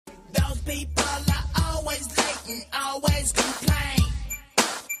people are always late and always complain.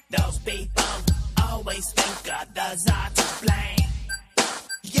 Those people always think others are to blame.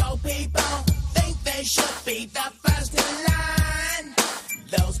 Yo, people think they should be the first in line.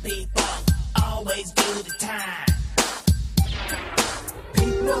 Those people always do the time.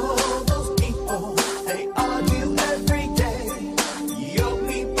 People, those people, they argue every day. Your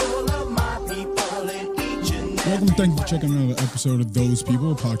people are my people, and each and every Welcome, thank you for checking another episode of Those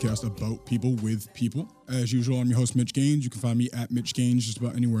People, a podcast about people with people. As usual, I'm your host, Mitch Gaines. You can find me at Mitch Gaines just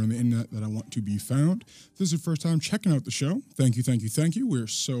about anywhere on the internet that I want to be found. If this is your first time checking out the show, thank you. We're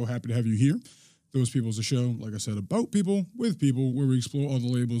so happy to have you here. Those People is a show, like I said, about people with people, where we explore all the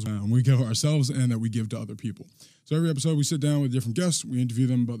labels we give ourselves and that we give to other people. So every episode, we sit down with different guests. We interview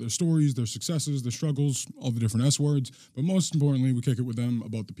them about their stories, their successes, their struggles, all the different S words. But most importantly, we kick it with them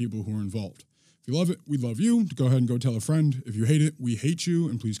about the people who are involved. If you love it, we love you. Go ahead and go tell a friend. If you hate it, we hate you.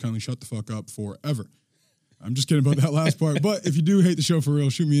 And please kindly shut the fuck up forever. I'm just kidding about that last part. But if you do hate the show for real,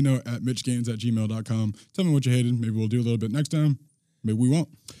 shoot me a note at mitchgaines@gmail.com. Tell me what you hated. Maybe we'll do a little bit next time. Maybe we won't.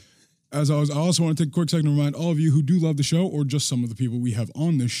 As always, I also want to take a quick second to remind all of you who do love the show, or just some of the people we have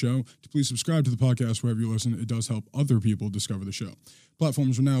on this show, to please subscribe to the podcast wherever you listen. It does help other people discover the show.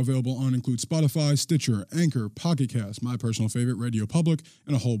 Platforms are now available on include Spotify, Stitcher, Anchor, Pocket Cast, my personal favorite, Radio Public,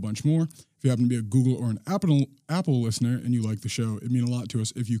 and a whole bunch more. If you happen to be a Google or an Apple listener and you like the show, it'd mean a lot to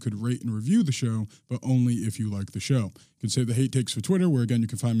us if you could rate and review the show, but only if you like the show. You can save the hate takes for Twitter, where, again, you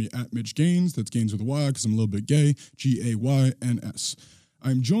can find me at Mitch Gaines. That's Gaines with a Y, because I'm a little bit gay, G-A-Y-N-S.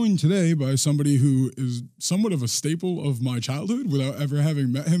 I'm joined today by somebody who is somewhat of a staple of my childhood without ever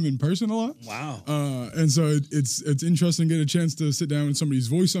having met him in person a lot. Wow. And so it's interesting to get a chance to sit down with somebody's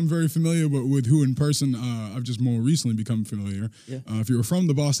voice I'm very familiar, but with who in person I've just more recently become familiar. Yeah. If you were from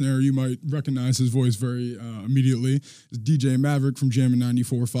the Boston area, you might recognize his voice very immediately. It's DJ Maverik from Jammin'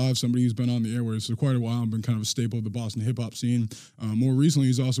 94.5, somebody who's been on the airwaves for quite a while and been kind of a staple of the Boston hip-hop scene. More recently,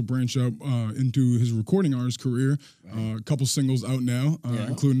 he's also branched out into his recording artist career. Right. A couple singles out now.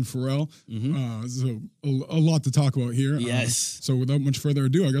 Including Pharrell. Mm-hmm. So a lot to talk about here. Yes. So without much further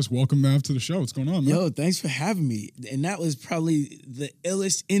ado, I guess welcome Mav to the show. What's going on, man? Yo, thanks for having me. And that was probably the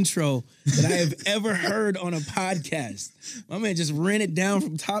illest intro that I have ever heard on a podcast. My man just ran it down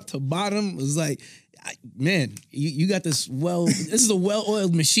from top to bottom. It was like, man, you got this this is a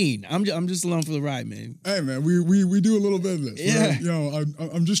well-oiled machine. I'm just along for the ride, man. Hey, man, we do a little bit of this. Yeah. Right? You know,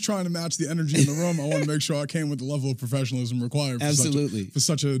 I'm just trying to match the energy in the room. I want to make sure I came with the level of professionalism required for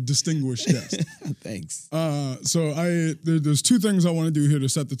such a distinguished guest. Thanks. So there's two things I want to do here to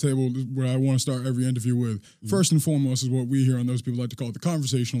set the table where I want to start every interview with. Mm-hmm. First and foremost is what we here on Those People like to call the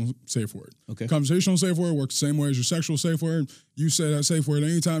conversational safe word. Okay. Conversational safe word works the same way as your sexual safe word. You say that safe word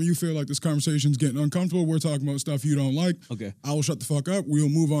anytime you feel like this conversation's getting uncomfortable, we're talking about stuff you don't like. Okay. I will shut the fuck up. We'll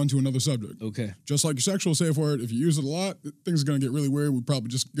move on to another subject. Okay. Just like your sexual safe word, if you use it a lot, things are going to get really weird. We're probably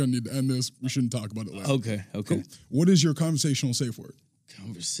just going to need to end this. We shouldn't talk about it later. Okay. Cool. What is your conversational safe word?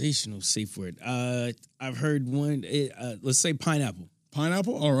 Conversational safe word. I've heard one, let's say pineapple.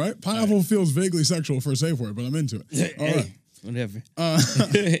 Pineapple? All right. Pineapple feels vaguely sexual for a safe word, but I'm into it. All right. Whatever.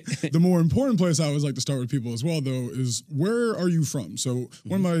 The more important place I always like to start with people as well, though, is where are you from? So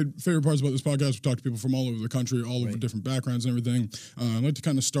one of my favorite parts about this podcast, we talk to people from all over the country, all over different backgrounds and everything. I'd like to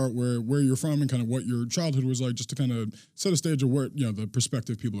kind of start where you're from and kind of what your childhood was like, just to kind of set a stage of where, you know, the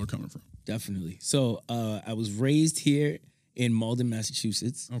perspective people are coming from. Definitely. So I was raised here in Malden,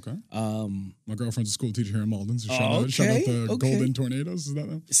 Massachusetts. Okay. My girlfriend's a school teacher here in Malden, so shout out the Golden Tornadoes. Is that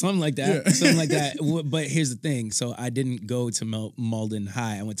them? Something like that. Yeah. Something like that. But here's the thing. So I didn't go to Malden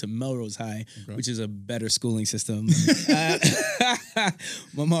High. I went to Melrose High, which is a better schooling system.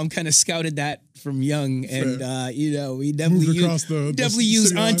 My mom kind of scouted that from young, and we definitely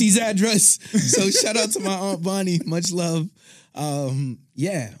used Auntie's address. So shout out to my Aunt Bonnie. Much love.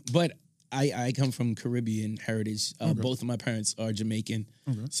 But I come from Caribbean heritage. Both of my parents are Jamaican.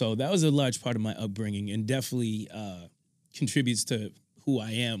 Okay. So that was a large part of my upbringing, and definitely contributes to who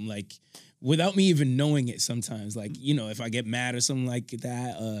I am, like, without me even knowing it sometimes. Like, you know, if I get mad or something like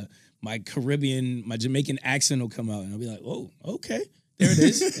that, my Jamaican accent will come out, and I'll be like, oh, okay. There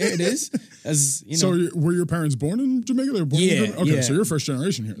it is. As, you know. So were your parents born in Jamaica? They were born in Jamaica? Okay, so you're first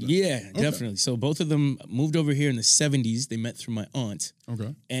generation here then. Yeah, definitely. So both of them moved over here in the 70s. They met through my aunt.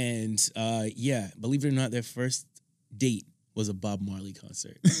 Okay. And believe it or not, their first date was a Bob Marley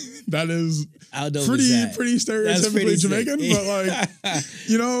concert. That is pretty stereotypically Jamaican, but like,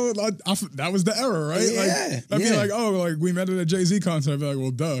 you know, that was the era, right? Yeah, like, I'd be like, oh, like we met at a Jay-Z concert. I'd be like,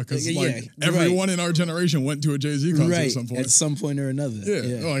 well, duh, because everyone in our generation went to a Jay-Z concert at some point. At some point or another.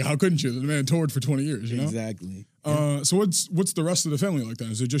 Yeah. Like, how couldn't you? The man toured for 20 years, you know? Exactly. So what's the rest of the family like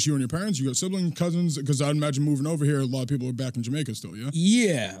then? Is it just you and your parents? You got siblings, cousins? Because I'd imagine moving over here, a lot of people are back in Jamaica still. Yeah.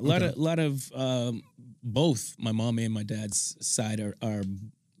 Yeah, a lot of both my mom and my dad's side are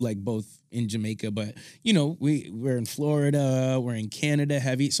like both in Jamaica, but we're in Florida, we're in Canada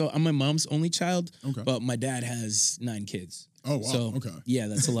heavy. So I'm my mom's only child, but my dad has 9 kids. Oh wow! So, okay, yeah,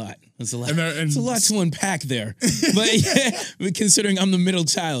 that's a lot. That's a lot. And it's a lot to unpack there. But yeah, considering I'm the middle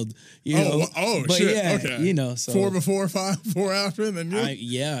child, but shit. Yeah, okay. So 4 before, 5, 4 after, and then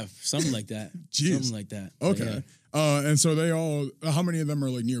something like that. Jeez. Something like that. Okay. Yeah. And so they all. How many of them are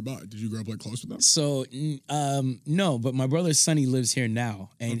like nearby? Did you grow up like close with them? So no, but my brother Sonny lives here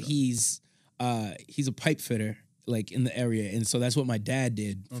now, and he's a pipe fitter. Like in the area, and so that's what my dad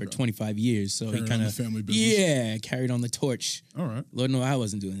did for 25 years. So he kind of family business. Carried on the torch. All right, Lord no, I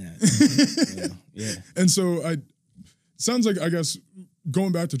wasn't doing that. Yeah. And so sounds like I guess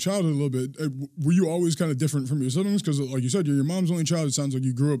going back to childhood a little bit, were you always kind of different from your siblings? Because like you said, you're your mom's only child. It sounds like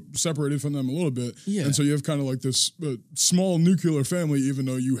you grew up separated from them a little bit. Yeah. And so you have kind of like this small nuclear family, even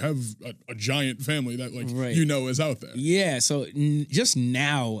though you have a giant family that is out there. Yeah. So just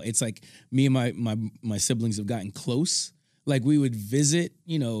now, it's like me and my siblings have gotten close. Like we would visit,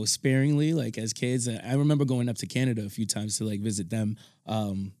 sparingly, like as kids. I remember going up to Canada a few times to like visit them.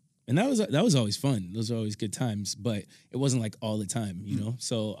 And that was always fun. Those were always good times, but it wasn't like all the time,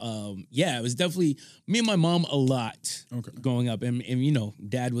 So it was definitely me and my mom a lot growing up, and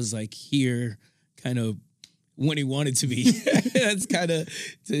dad was like here, kind of when he wanted to be. That's kind of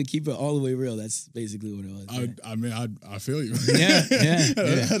to keep it all the way real. That's basically what it was. I mean, I feel you. Yeah.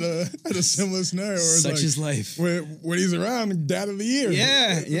 Had a similar scenario. Where Such is life. When he's around, dad of the year.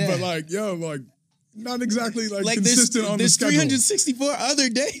 Yeah. But not exactly like consistent on the schedule. There's 364 other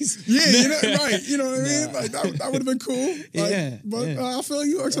days. Yeah, right. You know what I mean? Like that would have been cool. I feel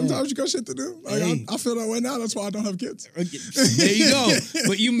you. Like sometimes you got shit to do. Like I feel that way now. That's why I don't have kids. There you go.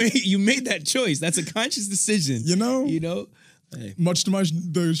 But you made that choice. That's a conscious decision. Hey. Much to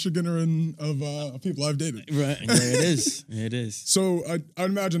the chagrin of people I've dated. Right. It is. So I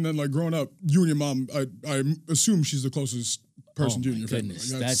imagine then, like growing up, you and your mom, I assume she's the closest person to you in your family.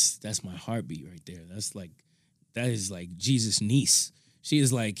 Like, that's my heartbeat right there. That is like Jesus' niece.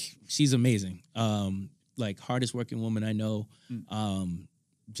 She's amazing. Like hardest working woman I know.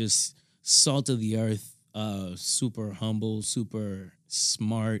 Just salt of the earth. Super humble, super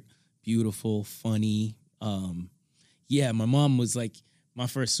smart, beautiful, funny. My mom was like my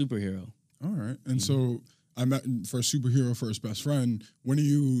first superhero. All right. And so I met first superhero, first best friend. When do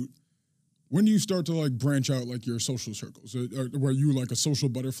you start to like branch out like your social circles? Were you like a social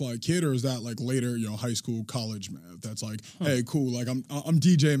butterfly kid, or is that like later, high school, college Mav? That's like, hey, cool. Like I'm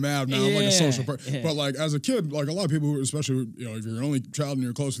DJ Mav now. I'm like a social person. Yeah. But like as a kid, like a lot of people, especially if you're an only child and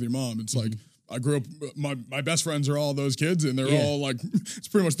you're close with your mom, it's like I grew up. My best friends are all those kids, and they're all like, it's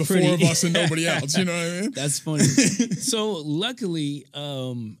pretty much the 4 of us and nobody else. You know what I mean? That's funny. So luckily,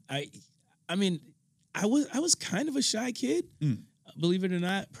 I was kind of a shy kid. Believe it or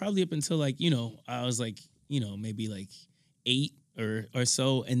not, probably up until like, I was like, maybe like 8 or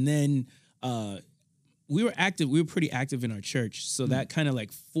so. And then we were pretty active in our church. So that kind of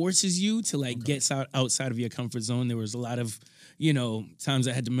like forces you to like get outside of your comfort zone. There was a lot of, times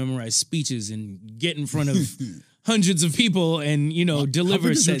I had to memorize speeches and get in front of hundreds of people and,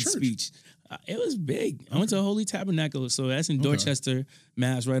 deliver said speech. It was big. I went to Holy Tabernacle, so that's in Dorchester,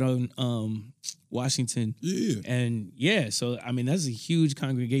 Mass, right on Washington. Yeah. And so I mean that's a huge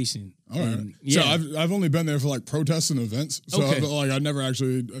congregation. All right. So I've only been there for like protests and events. So I've never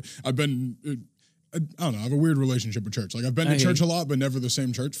actually. I've been. I don't know. I have a weird relationship with church. Like I've been to church a lot, but never the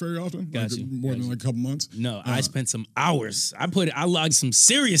same church very often. More than like a couple months. No, I spent some hours. I logged some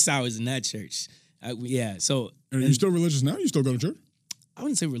serious hours in that church. So. And are you still religious now? You still go to church? I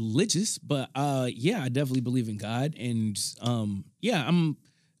wouldn't say religious, but I definitely believe in God, and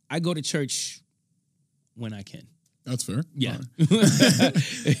I go to church when I can. That's fair. Yeah.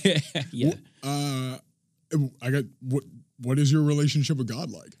 Right. Yeah. I got what is your relationship with God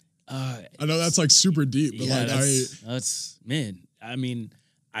like? I know that's like super deep, but that's man. I mean,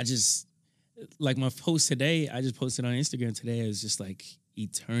 I just like my post today. I just posted on Instagram today. Is just like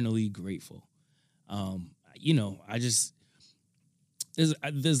eternally grateful.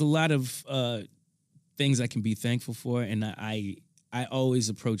 There's a lot of things I can be thankful for, and I always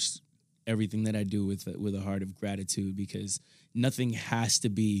approach everything that I do with a heart of gratitude, because nothing has to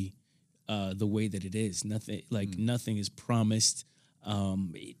be the way that it is. Nothing is promised.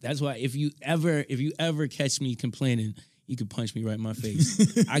 That's why if you ever catch me complaining, you can punch me right in my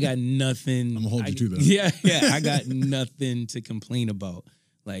face. I got nothing. I'm gonna hold you to that. Yeah. I got nothing to complain about.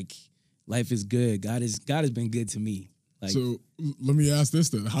 Like life is good. God has been good to me. Like, so let me ask this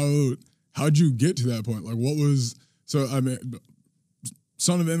then: how'd you get to that point? Like, what was I mean,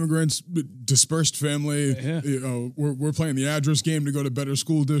 son of immigrants, dispersed family. Yeah. You know, we're playing the address game to go to better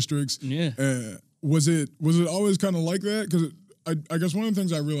school districts. Yeah. Was it always kind of like that? Because I guess one of the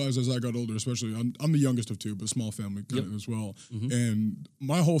things I realized as I got older, especially I'm the youngest of two, but small family kind of as well, and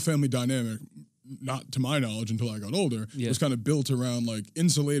my whole family dynamic, not to my knowledge until I got older, was kind of built around like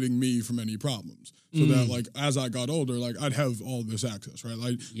insulating me from any problems. So that like as I got older, like I'd have all this access, right?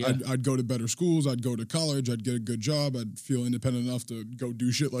 Like I'd go to better schools, I'd go to college, I'd get a good job, I'd feel independent enough to go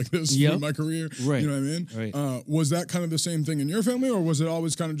do shit like this in my career. Right. You know what I mean? Right. Was that kind of the same thing in your family, or was it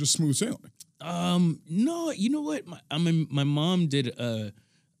always kind of just smooth sailing? No, you know what? My mom did a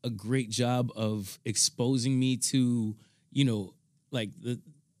great job of exposing me to, you know, like the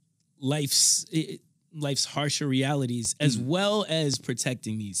life's harsher realities as well as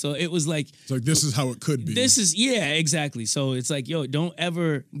protecting me. So it was like, it's like, this is how it could be. Exactly. So it's like, yo, don't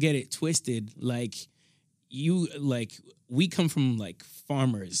ever get it twisted. Like we come from like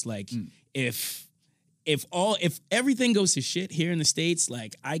farmers. Like if everything goes to shit here in the States,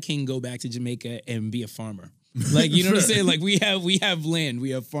 like I can go back to Jamaica and be a farmer. Like, you know what I'm saying? Like we have land,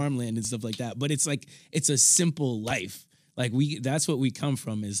 we have farmland and stuff like that. But it's like, it's a simple life. Like that's what we come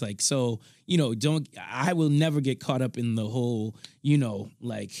from, is like, so, you know, I will never get caught up in the whole, you know,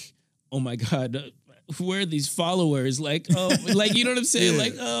 like, oh my God, where are these followers? Like, oh, like, you know what I'm saying?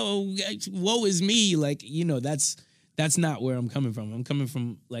 Like, oh, woe is me. Like, you know, that's not where I'm coming from. I'm coming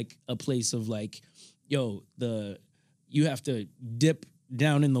from like a place of like, yo, you have to dip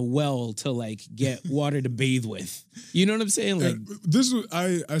down in the well to like get water to bathe with. You know what I'm saying? Like this is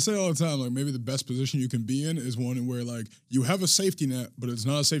I say all the time, like maybe the best position you can be in is one where like you have a safety net, but it's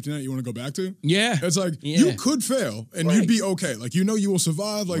not a safety net you want to go back to. Yeah. It's like you could fail and you'd be okay. Like, you know, you will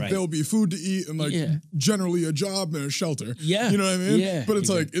survive, like there'll be food to eat and like generally a job and a shelter. Yeah. You know what I mean? Yeah. But it's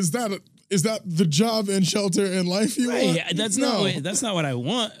like, is that the job and shelter and life you want? That's not what I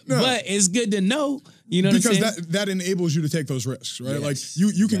want. No. But it's good to know. You know what I'm saying? Because that enables you to take those risks, right? Yes,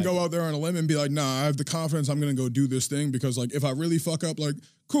 like you can go out there on a limb and be like, nah, I have the confidence I'm gonna go do this thing, because like if I really fuck up, like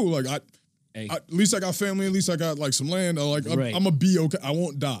cool, like at least I got family, at least I got like some land. I'm gonna be okay. I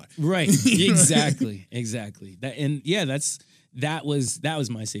won't die. Right. Exactly. Exactly. That was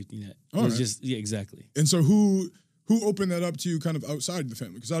my safety net. It was just exactly. And so who opened that up to you kind of outside the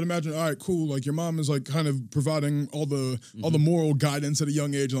family? Because I'd imagine, all right, cool, like your mom is like kind of providing all the moral guidance at a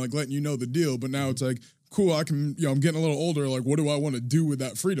young age and like letting you know the deal. But now it's like, cool, I can, you know, I'm getting a little older. Like, what do I want to do with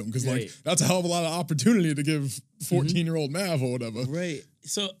that freedom? Because like that's a hell of a lot of opportunity to give 14-year-old Mav or whatever. Right.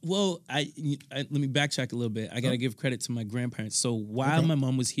 So, well, I let me backtrack a little bit. I got to give credit to my grandparents. So while my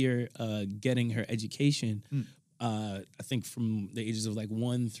mom was here getting her education, I think from the ages of like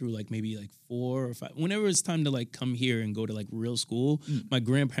 1 through like maybe like 4 or 5, whenever it's time to like come here and go to like real school, my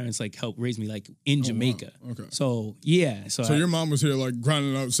grandparents like helped raise me like in Jamaica. Wow. Okay. So yeah. So your mom was here like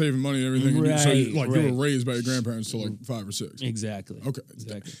grinding out, saving money and everything. Right, and so you were raised by your grandparents till like 5 or 6. Exactly. Okay.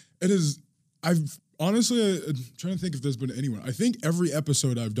 Exactly. It is. Honestly, I'm trying to think if there's been anyone. I think every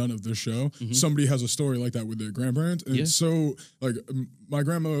episode I've done of this show, somebody has a story like that with their grandparents. And it's so, like, my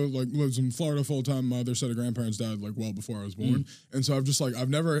grandmother, like, lives in Florida full time. My other set of grandparents died, like, well before I was born. And so I've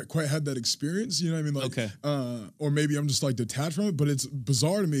never quite had that experience, you know what I mean? Like, or maybe I'm just, like, detached from it. But it's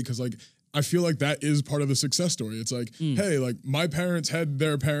bizarre to me because, like, I feel like that is part of the success story. It's like, hey, like my parents had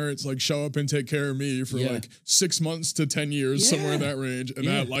their parents like show up and take care of me for like 6 months to 10 years, somewhere in that range. And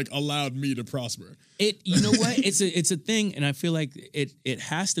that like allowed me to prosper. You know what? It's a thing. And I feel like it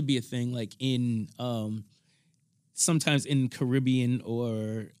has to be a thing like in, sometimes in Caribbean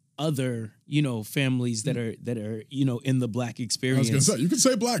or other, you know, families that are, you know, in the Black experience. I was gonna say, you can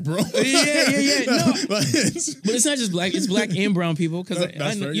say Black, bro. Yeah. No, but it's not just Black. It's Black and brown people because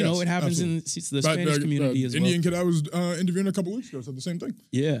you know it happens in the Spanish community as well. Indian kid I was interviewing a couple weeks ago said the same thing.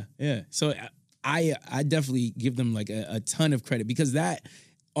 Yeah. So I definitely give them like a ton of credit because that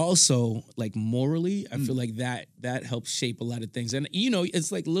also like morally I feel like that helps shape a lot of things. And you know,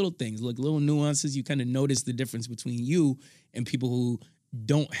 it's like little things, like little nuances. You kind of notice the difference between you and people who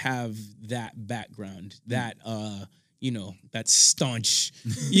don't have that background, that you know, that staunch,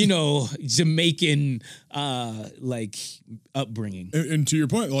 you know, Jamaican like upbringing. And to your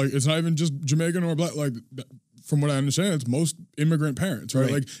point, like it's not even just Jamaican or Black. Like from what I understand, it's most immigrant parents,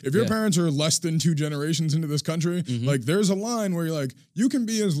 right? Like if your parents are less than 2 generations into this country, like there's a line where you're like, you can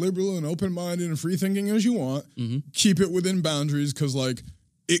be as liberal and open-minded and free-thinking as you want, keep it within boundaries, because like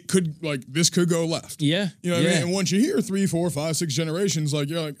it could, like, this could go left. Yeah. You know what I mean? And once you hear 3, 4, 5, 6 generations, like,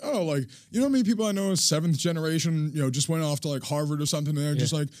 you're like, oh, like, you know how many people I know is 7th generation, you know, just went off to like Harvard or something, and they're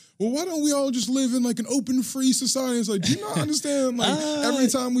just like, well, why don't we all just live in like an open, free society? It's like, do you not understand? Like, every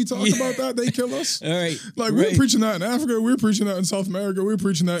time we talk about that, they kill us. All right. Like, we're preaching that in Africa, we're preaching that in South America, we're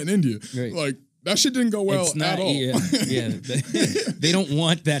preaching that in India. Right. Like, that shit didn't go well at all. Yeah. They don't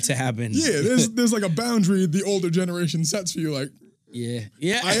want that to happen. Yeah, there's like a boundary the older generation sets for you, like, yeah.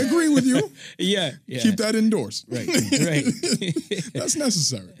 I agree with you. Yeah. Keep that indoors. Right. That's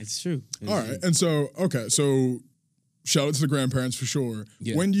necessary. It's true. All right. And so, okay, so shout out to the grandparents for sure.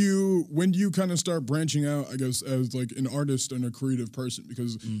 Yeah. When do you kind of start branching out, I guess, as like an artist and a creative person?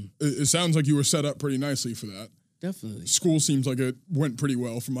 Because it sounds like you were set up pretty nicely for that. Definitely. School seems like it went pretty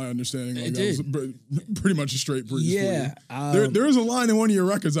well, from my understanding. Like, It did. was pretty much a straight breeze. Yeah. For you. There is a line in one of your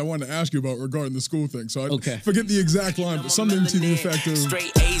records I wanted to ask you about regarding the school thing. So I forget the exact line, but something to the effect of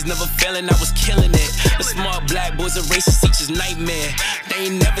straight A's, never failing, I was killing it. The smart black boys, a racist teacher's nightmare. They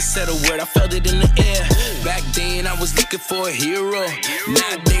ain't never said a word, I felt it in the air. Back then, I was looking for a hero.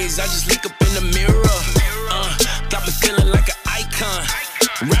 Nowadays, I just look up in the mirror. Got me feeling like an icon.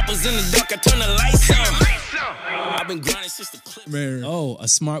 Rappers in the dark, I turn the lights on. I've been grinding since the clip. Man. Oh, a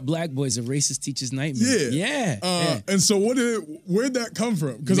smart black boy's a racist teacher's nightmare. Yeah. And so where'd that come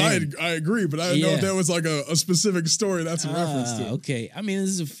from? Because I agree, but I didn't know if there was like a specific story that's a reference to. Okay. I mean,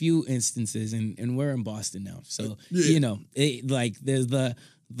 there's a few instances, and we're in Boston now. So, you know, like there's the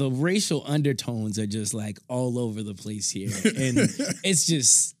racial undertones are just like all over the place here. And it's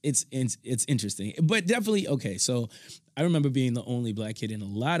just, it's interesting. But definitely, okay, so I remember being the only black kid in a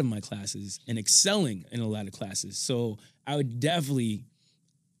lot of my classes and excelling in a lot of classes. So I would definitely,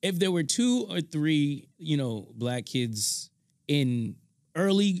 if there were 2 or 3, you know, black kids in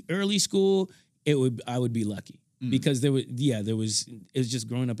early school, I would be lucky. Because it was just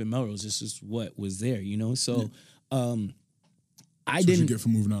growing up in Melrose. This is what was there, you know? So, I didn't get for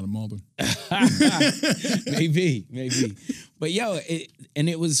moving out of Malden. maybe. But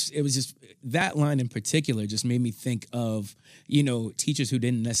it was just that line in particular just made me think of, you know, teachers who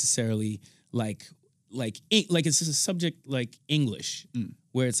didn't necessarily like it's a subject like English,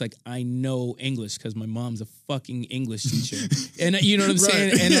 where it's like, I know English because my mom's a fucking English teacher. And you know what I'm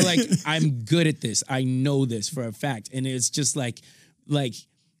saying? And they're like, I'm good at this. I know this for a fact. And it's just like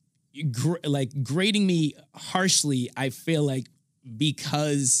grading me harshly, I feel like,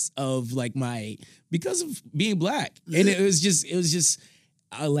 because of being black. And it was just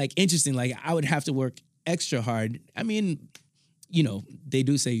like interesting. Like, I would have to work extra hard. I mean, you know, they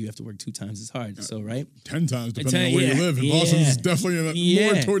do say you have to work 2 times as hard. So, right? 10 times, depending on where you live. And Boston's definitely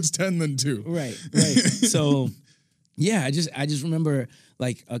more towards 10 than 2. Right. So, yeah, I just remember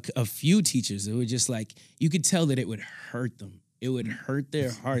like a few teachers that were just like, you could tell that it would hurt them. It would hurt their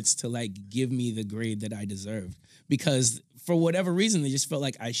hearts to like give me the grade that I deserved, because for whatever reason, they just felt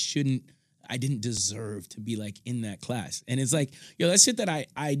like I didn't deserve to be like in that class. And it's like, that's shit that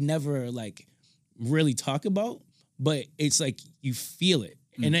I never like really talk about, but it's like, you feel it.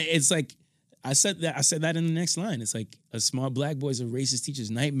 And it's like, I said that in the next line. It's like, a smart black boy's a racist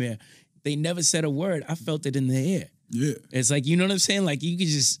teacher's nightmare. They never said a word. I felt it in the air. Yeah. It's like, you know what I'm saying? Like, you could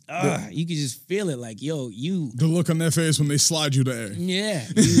just feel it. Like, the look on their face when they slide you to air. Yeah.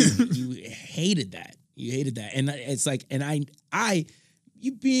 You hated that. You hated that. And it's like, and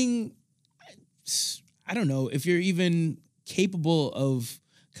you being, I don't know if you're even capable of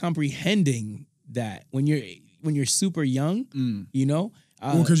comprehending that when you're super young, you know?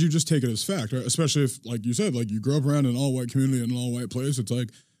 Well, because you just take it as fact, right? Especially if, like you said, like, you grow up around an all-white community in an all-white place, it's like,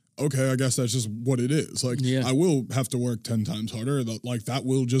 okay, I guess that's just what it is. Like, I will have to work 10 times harder. Like, that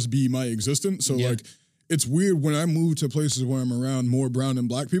will just be my existence. So, like, it's weird when I move to places where I'm around more brown and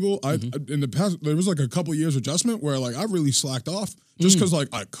black people. In the past, there was like a couple years adjustment where like I really slacked off just because like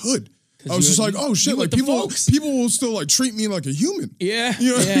I could. I was just like, oh shit, like people will still like treat me like a human. Yeah.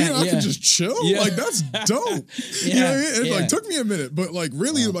 You know what I mean? I can just chill. Yeah. Like, that's dope. You know what I mean? It like took me a minute, but like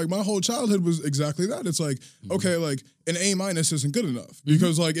really like my whole childhood was exactly that. It's like, okay, like an A- isn't good enough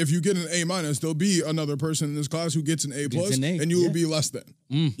because like if you get an A-, there'll be another person in this class who gets an A+, and you will be less than.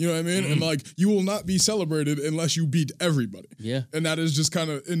 You know what I mean? And like you will not be celebrated unless you beat everybody. Yeah. And that is just kind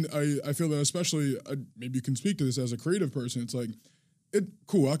of, and I feel that especially, maybe you can speak to this as a creative person, it's like,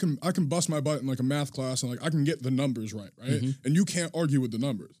 cool. I can bust my butt in like a math class and like I can get the numbers right? And you can't argue with the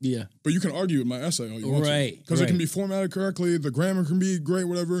numbers. Yeah. But you can argue with my essay all you want to. Because it can be formatted correctly, the grammar can be great,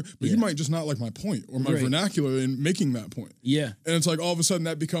 whatever, but you might just not like my point or my vernacular in making that point. Yeah. And it's like all of a sudden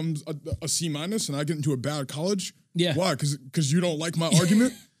that becomes a C- and I get into a bad college. Yeah. Why? Because you don't like my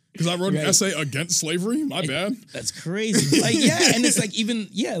argument? Because I wrote an essay against slavery? My bad. That's crazy. Like, yeah, and it's like even,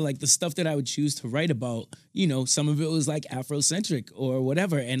 like the stuff that I would choose to write about, some of it was like Afrocentric or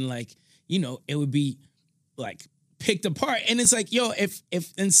whatever. And like, it would be like picked apart. And it's like,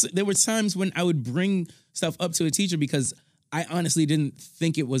 there were times when I would bring stuff up to a teacher because I honestly didn't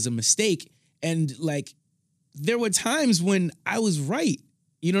think it was a mistake. And like, there were times when I was right.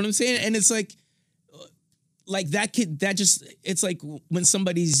 You know what I'm saying? And it's like it's like when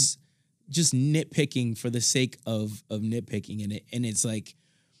somebody's just nitpicking for the sake of nitpicking in it. And it's like,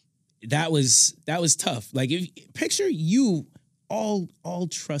 that was tough. Like, picture you all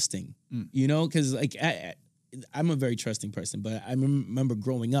trusting, because like I'm a very trusting person, but I remember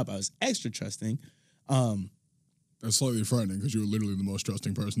growing up, I was extra trusting. That's slightly frightening because you were literally the most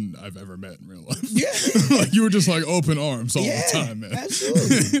trusting person I've ever met in real life. Yeah. Like, you were just like open arms all the time, man.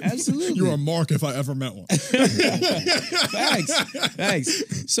 Absolutely. You were a mark if I ever met one.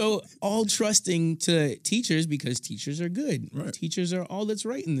 Facts. So all trusting to teachers because teachers are good. Right. Teachers are all that's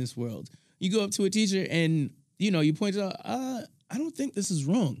right in this world. You go up to a teacher and, you point out, I don't think this is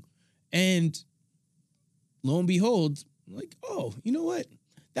wrong. And lo and behold, like, oh, you know what?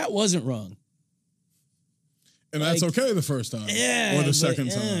 That wasn't wrong. And that's okay the first time or the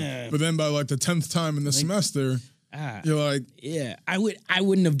second time. But then by like the 10th time in the semester, you're like... Yeah, I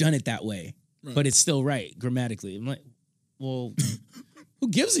wouldn't have done it that way, but it's still right grammatically. I'm like, well, who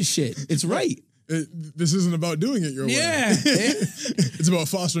gives a shit? It's right. This isn't about doing it your way. Yeah. It's about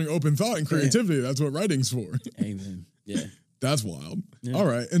fostering open thought and creativity. That's what writing's for. Amen. Yeah. That's wild. Yeah. All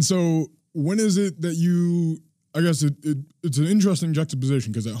right. And so when is it that you... I guess it's an interesting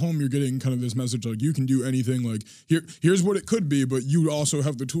juxtaposition because at home you're getting kind of this message like you can do anything, like here's what it could be, but you also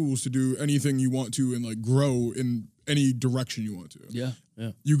have the tools to do anything you want to and like grow in any direction you want to. Yeah.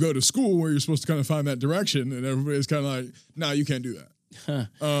 You go to school where you're supposed to kind of find that direction and everybody's kind of like, nah, you can't do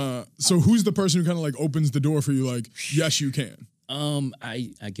that. So who's the person who kind of like opens the door for you like, yes, you can?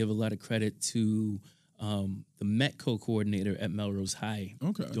 I give a lot of credit to the Metco coordinator at Melrose High,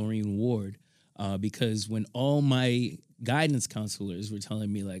 Doreen Ward. Because when all my guidance counselors were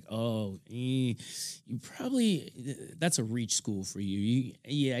telling me like, oh, you probably, that's a reach school for you.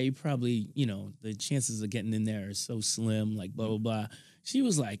 You probably, the chances of getting in there are so slim, like blah, blah, blah. She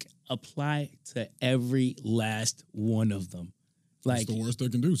was like, apply to every last one of them. Like, that's the worst they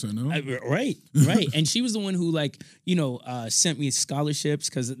can do, say no. Right. And she was the one who like, sent me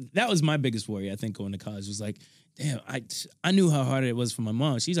scholarships because that was my biggest worry, I think, going to college was like, damn, I knew how hard it was for my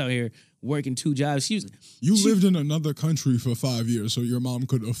mom. She's out here working 2 jobs. She lived in another country for 5 years, so your mom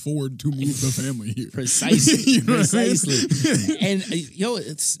could afford to move the family here. Precisely. Precisely. And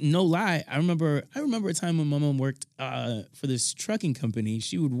it's no lie. I remember a time when my mom worked for this trucking company.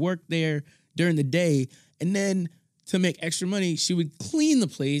 She would work there during the day, and then to make extra money, she would clean the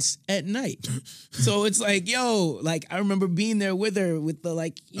place at night. So it's like, I remember being there with her with the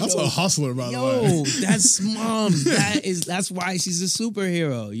like. That's a hustler, by the way. That's mom. That's why she's a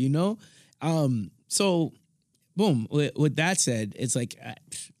superhero, So, boom. With that said, it's like,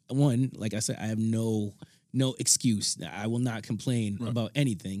 one, like I said, I have no excuse. I will not complain about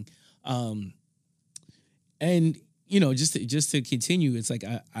anything. And just to continue, it's like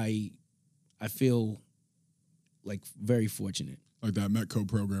I feel like very fortunate. Like that Metco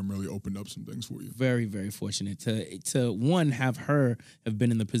program really opened up some things for you. Very, very fortunate to one, have her have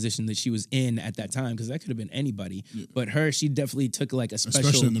been in the position that she was in at that time, because that could have been anybody. Yeah. But she definitely took like a special...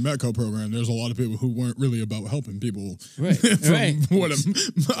 Especially in the Metco program, there's a lot of people who weren't really about helping people. Right, from what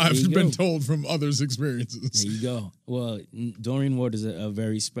I've been told from others' experiences. There you go. Well, Doreen Ward is a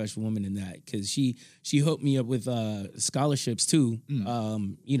very special woman in that, because she hooked me up with scholarships too.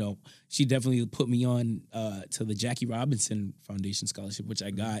 She definitely put me on to the Jackie Robinson Foundation scholarship, which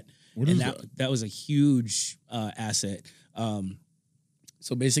I got. That was a huge asset.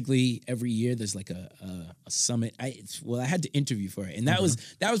 So basically, every year there's like a summit. I had to interview for it, and that was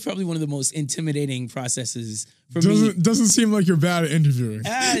probably one of the most intimidating processes for me. Doesn't seem like you're bad at interviewing.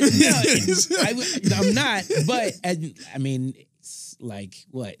 No, I'm not. But I mean, it's like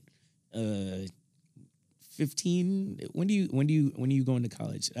what. 15. When do you go into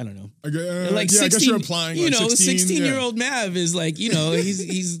college? I don't know. Like 16, I guess you're applying. 16-year-old Mav is like,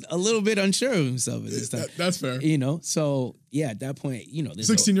 he's a little bit unsure of himself at this time. That's fair. So yeah, at that point,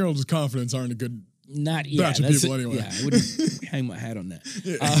 16-year-olds' confidence aren't a good batch of people anyway. Yeah, I wouldn't hang my hat on that.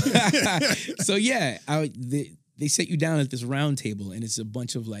 So yeah, they sit you down at this round table, and it's a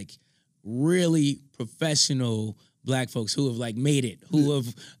bunch of like really professional Black folks who have like made it, who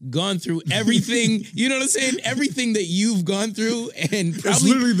have gone through everything, you know what I'm saying? Everything that you've gone through, and probably it's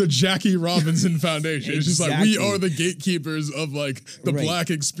literally the Jackie Robinson Foundation. It's just like, we Exactly. are the gatekeepers of like the Right. Black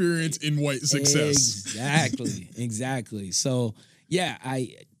experience in white success. Exactly. So yeah,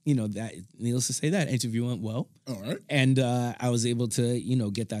 that needless to say, that interview went well. All right. And I was able to,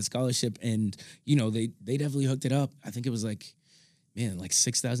 get that scholarship, and they definitely hooked it up. I think it was like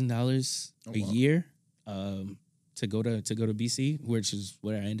 $6,000 a year to go to BC, which is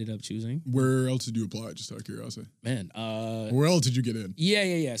where I ended up choosing. Where else did you apply? Just out of curiosity. Man, Where else did you get in?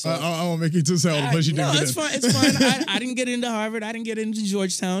 yeah. So I won't make you to sell the place you didn't get it's in. fine. It's fine. I didn't get into Harvard. I didn't get into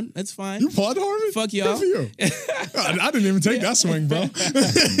Georgetown. That's fine. You applied to Harvard? Fuck y'all. Good for you. I didn't even take that swing, bro.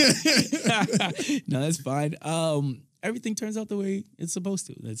 No, that's fine. Everything turns out the way it's supposed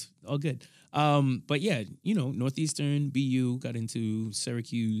to. That's all good. But yeah, Northeastern, BU, got into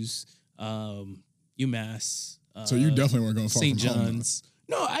Syracuse, UMass. So you definitely weren't going far St. from home, though. John's.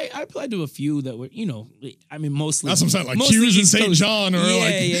 No, I applied to a few that were, mostly. That's what I'm saying. Like mostly Hughes and East St. Coast. John, or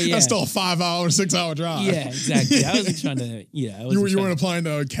Yeah. that's still a 5-hour, 6-hour drive. Yeah, exactly. I wasn't trying to. Yeah, I wasn't You trying weren't applying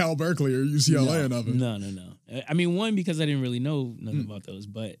to Cal Berkeley or UCLA or nothing. No. I mean, one, because I didn't really know nothing about those,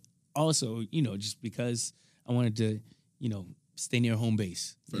 but also, just because I wanted to, stay near home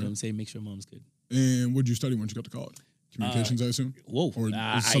base. You know what I'm saying? Make sure mom's good. And what did you study once you got to college? Communications, I assume? Whoa. Or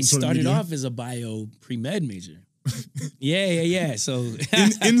I some sort of started media? off as a bio pre-med major. Yeah. So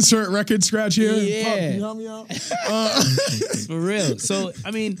Insert record scratch here. Yeah. Pop, can you help me out? for real. So,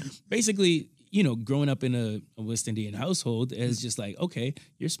 I mean, basically, growing up in a West Indian household is just like, okay,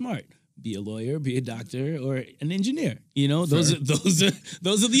 you're smart. Be a lawyer, be a doctor, or an engineer. Those are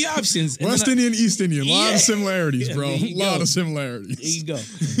the options. And West then Indian, East Indian. A lot Yeah. of similarities, bro. There A you lot go. of similarities. There you go.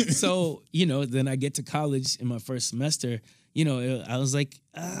 So, then I get to college in my first semester, I was like,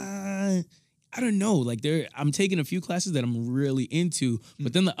 I don't know. Like I'm taking a few classes that I'm really into,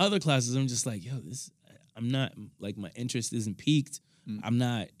 but then the other classes I'm just like, I'm not, like, my interest isn't peaked. I'm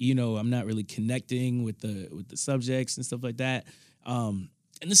not, I'm not really connecting with the subjects and stuff like that.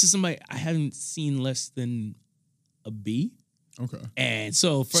 And this is somebody I haven't seen less than a B. Okay. And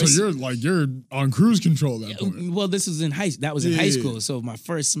so first, So you're on cruise control at that point. well, this was in high school. So my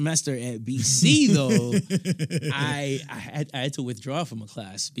first semester at BC, though, I had to withdraw from a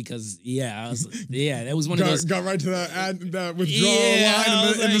class because that was one of those. Got right to that withdrawal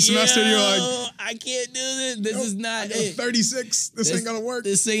line in the semester. You're like, I can't do this. This is not it. 36. This ain't gonna work.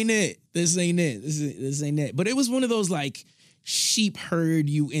 This ain't it. This ain't it. But it was one of those like sheep herd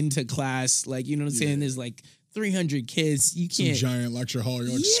you into class. Like, you know what I'm saying? There's like 300 kids. You Some can't. giant lecture hall.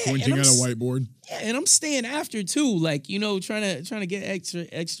 You're like Yeah, squinting and at a I'm whiteboard. Yeah, and I'm staying after too, like, trying to get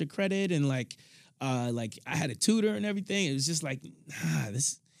extra credit, and like I had a tutor and everything. It was just like,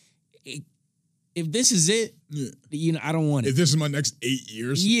 if this is it, I don't want it. If this is my next 8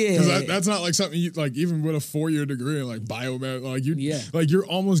 years, Yeah. because that's not like something you like. Even with a 4-year degree in like biomed, Yeah. you're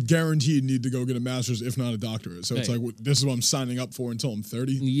almost guaranteed need to go get a master's, if not a doctorate. So it's Right. like this is what I'm signing up for until I'm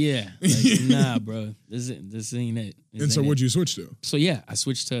 30. Yeah, like, nah, bro, this ain't it. This And so ain't what'd it. you switch to? So yeah, I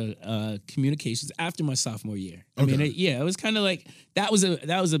switched to communications after my sophomore year. I Okay. mean, it was kind of like that was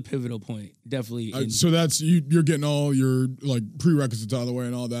a pivotal point, definitely. So that's you're getting all your like prerequisites out of the way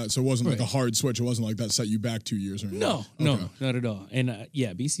and all that. So it wasn't like Right. a hard switch. It wasn't like that set you back 2 years or anything. No, Okay. not at all. And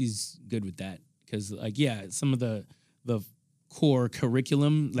BC's good with that because some of the core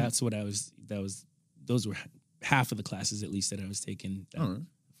curriculum. That's what those were half of the classes at least that I was taking that All right.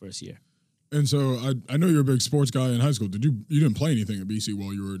 first year. And so I know you're a big sports guy in high school. You didn't play anything at BC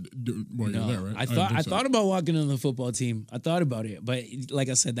while you were there, right? I thought about walking on the football team. I thought about it, but like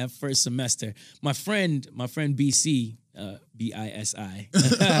I said, that first semester, my friend BC, BISI,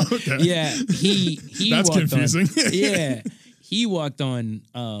 Okay. yeah, he That's walked confusing. On, yeah, he walked on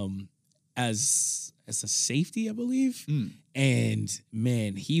as a safety, I believe, and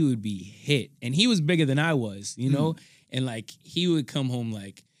man, he would be hit, and he was bigger than I was, and like he would come home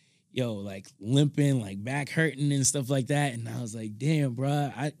like, like limping, like back hurting and stuff like that. And I was like, damn,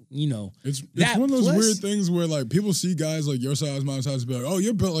 bro, It's that one of those plus- weird things where like people see guys like your size, my size, be like, oh,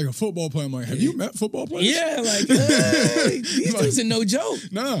 you're built like a football player. I'm like, have you met football players? yeah, like these dudes are no joke.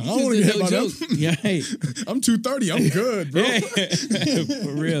 Nah, I don't want to get hit by them. Yeah, right. I'm 230. I'm good, bro.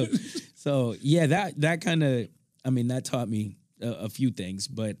 For real. So yeah, that kind of, that taught me a few things,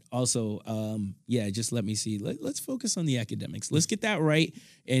 but also, just let me see. Let's focus on the academics. Let's get that right,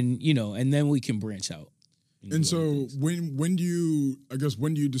 and and then we can branch out. And so when do you, I guess,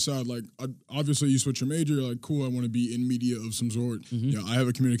 when do you decide, like, obviously you switch your major, you're like, cool, I want to be in media of some sort. Yeah, I have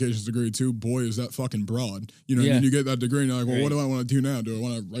a communications degree too. Boy, is that fucking broad. You know what I mean? You get that degree and you're like, well, what do I want to do now? Do I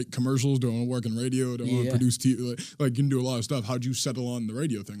want to write commercials? Do I want to work in radio? Do I want to produce TV? Like, you can do a lot of stuff. How'd you settle on the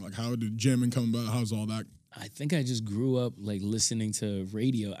radio thing? Like, how did jamming come about? How's all that? I think I just grew up, like, listening to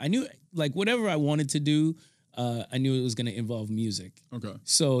radio. I knew, like, whatever I wanted to do, I knew it was going to involve music. Okay.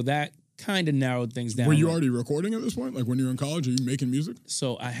 So that kind of narrowed things down. Were you already recording at this point? Like when you were in college, are you making music?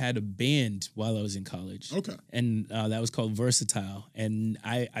 So I had a band while I was in college. Okay. And that was called Versatile. And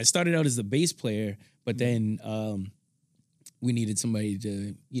I started out as the bass player, but then we needed somebody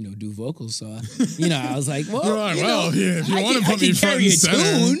to, do vocals. So, I was like, well, if you want to put me front and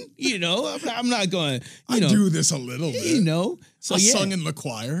center, I'm not going, I do this a little bit. So I sung in the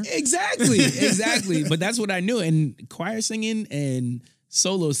choir. Exactly. But that's what I knew. And choir singing and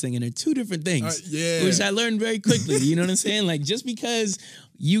solo singing are two different things. Which I learned very quickly. You know what I'm saying? Like, just because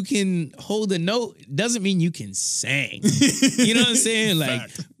you can hold a note doesn't mean you can sing. You know what I'm saying? Like,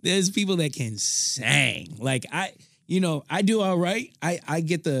 there's people that can sing. Like, I do all right. I can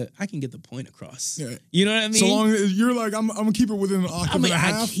get the point across. Yeah. You know what I mean? So long as you're like, I'm gonna keep it within an octave and a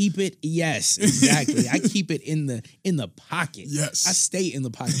half. I keep it, yes, exactly. I keep it in the pocket. Yes. I stay in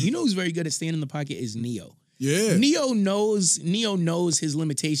the pocket. You know who's very good at staying in the pocket is Neo. Yeah. Neo knows his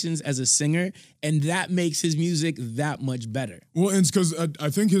limitations as a singer, and that makes his music that much better. Well, and it's because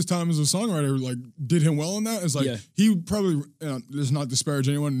I think his time as a songwriter like did him well in that. It's like he probably, this is not disparage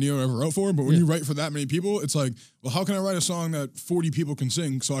anyone Neo ever wrote for, but when you write for that many people, it's like, well, how can I write a song that 40 people can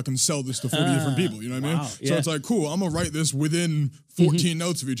sing so I can sell this to 40 different people? You know what I mean? So it's like, cool, I'm gonna write this within 14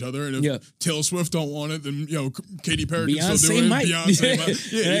 notes of each other, and if Taylor Swift don't want it, then Katy Perry can still do it. Beyonce might. Yeah,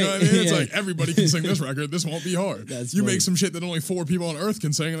 you know what I mean? It's like everybody can sing this record. This won't be hard. You make some shit that only 4 people on Earth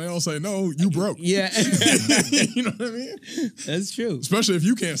can sing, and they all say, "No, you broke." Yeah, you know what I mean? That's true. Especially if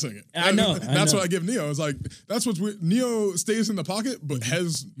you can't sing it. I know. That's what I give Neo. It's like that's what's weird. Neo stays in the pocket, but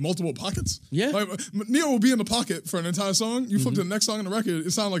has multiple pockets. Yeah, like, Neo will be in the pocket for an entire song. You flip to the next song on the record,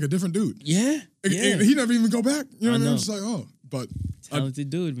 it sounds like a different dude. Yeah, he never even go back. You know what I mean? It's like, oh, but talented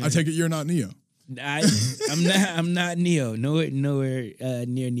dude, man. I take it you're not Neo. I'm not Neo. Nowhere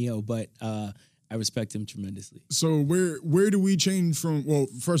near Neo, but I respect him tremendously. So where do we change from? Well,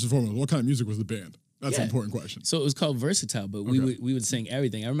 first and foremost, what kind of music was the band? That's an important question. So it was called Versatile, but we would sing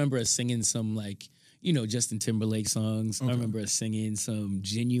everything. I remember us singing some like Justin Timberlake songs. I remember us singing some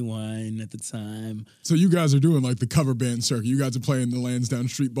Genuine at the time. So you guys are doing like the cover band circuit. You guys are playing the Lansdowne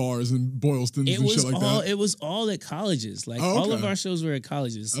Street bars and Boylston's and shit like that. It was all at colleges. Like all of our shows were at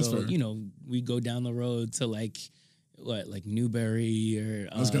colleges. That's so fair. We go down the road to like Newberry or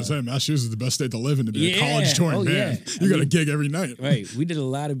I was gonna say Massachusetts is the best state to live in to be a college touring band. You got a gig every night. Right. We did a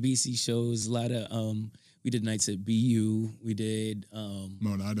lot of BC shows, a lot of we did nights at BU. We did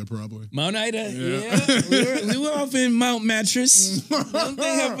Mount Ida probably. Mount Ida, yeah. we were off in Mount Mattress. I don't think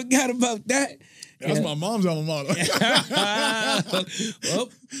I forgot about that. That's my mom's alma mater.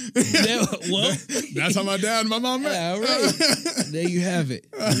 well, that's how my dad and my mom met. All right. There you have it.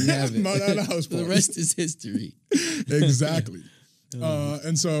 Mount Ida house party. The rest is history. Exactly.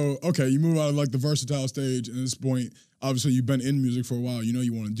 And so, okay, you move out of like the Versatile stage, and at this point, obviously you've been in music for a while. You know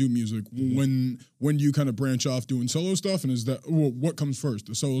you want to do music. When do you kind of branch off doing solo stuff? And is that what comes first,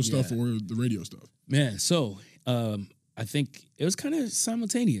 the solo stuff or the radio stuff? Man, so I think it was kind of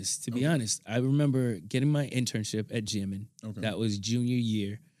simultaneous, to be honest. I remember getting my internship at Jimin. Okay. That was junior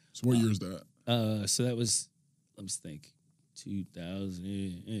year. So what year is that? So that was, let me think,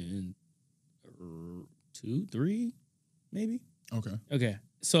 2002, 3, maybe. Okay.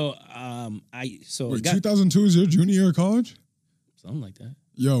 So Wait, 2002 is your junior year of college? Something like that.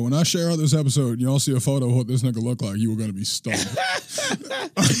 Yo, when I share out this episode, y'all see a photo of what this nigga look like, you were gonna be stunned.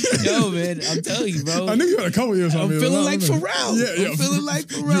 Yo, man, I'm telling you, bro. I knew you had a couple years on me. I'm feeling like Pharrell. Yeah. I'm feeling like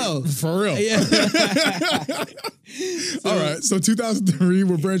Pharrell. For real. Yeah. All right. So 2003,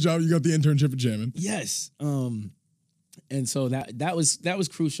 we're branch out. You got the internship at Jammin'. Yes. And so that was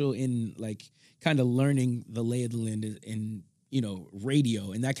crucial in like kind of learning the lay of the land in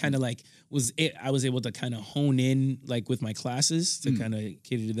radio, and that kind of like was it. I was able to kind of hone in like with my classes to kind of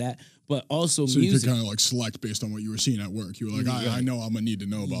cater to that, but also so music. You could kind of like select based on what you were seeing at work. You were like, I know I'm gonna need to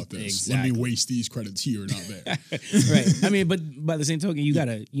know about this. Exactly. Let me waste these credits here, not there. Right. I mean, but by the same token, you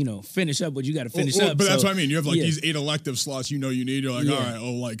gotta finish up what you gotta finish up. But that's what I mean. You have like these 8 elective slots. You need. You're like, all right,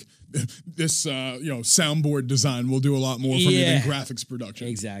 like this soundboard design will do a lot more for me than graphics production.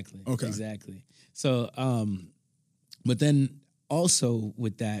 Exactly. Okay. Exactly. So, but then. Also,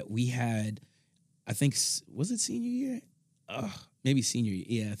 with that, we had, I think, was it senior year? Maybe senior year.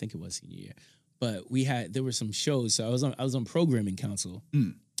 Yeah, I think it was senior year. but there were some shows. So I was on programming council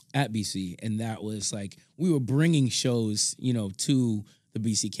at BC, and that was like we were bringing shows, to the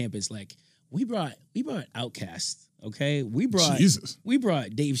BC campus. Like we brought Outkast, okay? We brought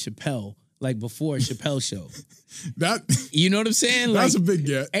Dave Chappelle. Like before Chappelle show. That you know what I'm saying? That's like, a big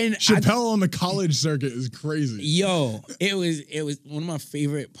get. And Chappelle on the college circuit is crazy. Yo, it was one of my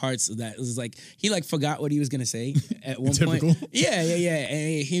favorite parts of that. It was like he like forgot what he was gonna say at one point. Yeah.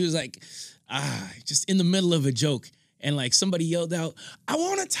 And he was like, just in the middle of a joke. And like somebody yelled out, "I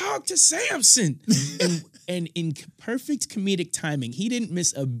want to talk to Samson." and in perfect comedic timing, he didn't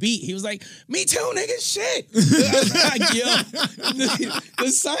miss a beat. He was like, "Me too, nigga, shit." I was like, yo, the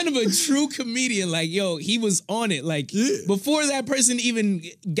sign of a true comedian. Like, yo, he was on it. Like before that person even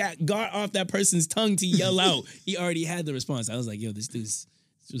got off that person's tongue to yell out, he already had the response. I was like, yo, this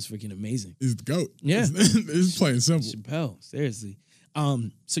was freaking amazing. He's the GOAT. Yeah. It's plain simple. Chappelle, seriously.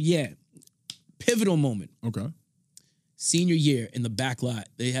 So yeah, pivotal moment. Okay. Senior year in the back lot,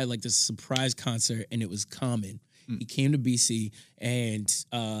 they had like this surprise concert, and it was Common. He came to BC, and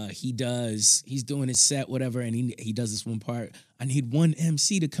he's doing his set, whatever, and he does this one part. I need one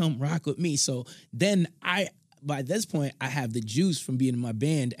MC to come rock with me. So then by this point, I have the juice from being in my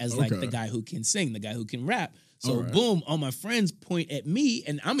band as like the guy who can sing, the guy who can rap. So boom, all my friends point at me,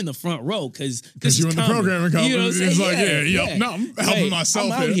 and I'm in the front row because you're in the programming company. You know what I'm saying? It's like, no, I'm helping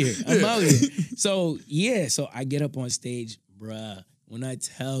myself. I'm out here. I'm out here. So I get up on stage, bruh. When I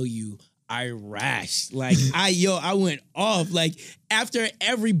tell you, I rashed. Like I went off. Like after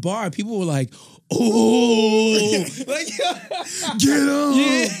every bar, people were like, "Oh, like get him!"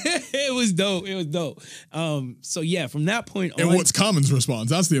 Yeah, it was dope. It was dope. So yeah, from that point on, and what's Common's response?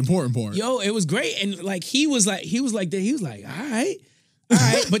 That's the important part. Yo, it was great, and like he was like, all right.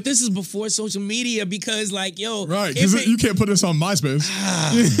 But this is before social media because, like, yo, right? Because you can't put this on MySpace.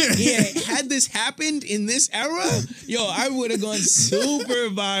 Yeah, had this happened in this era, yo, I would have gone super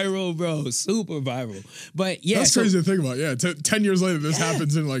viral, bro, super viral. But yeah, that's crazy to think about. Yeah, 10 years later, this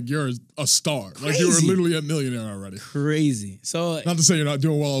happens, and like you're a star. Crazy. Like you were literally a millionaire already. Crazy. So not to say you're not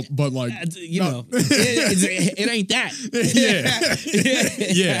doing well, but like it ain't that.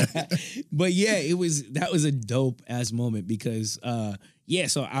 Yeah. But yeah, that was a dope ass moment because.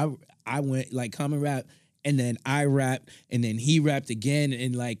 So I went like Common rap, and then I rapped, and then he rapped again,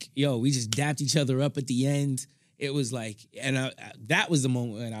 and like, yo, we just dapped each other up at the end. It was like, and that was the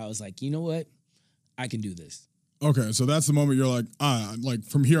moment when I was like, you know what, I can do this. Okay, so that's the moment you're like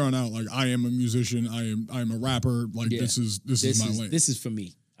from here on out, like I am a musician, I am a rapper, like this is my lane. This is for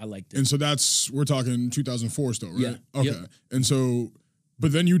me. I like this. And so we're talking 2004 still, right? Yeah. Okay, yep. And so,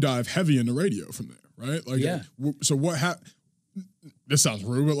 but then you dive heavy into radio from there, right? Like, yeah. So what happened? This sounds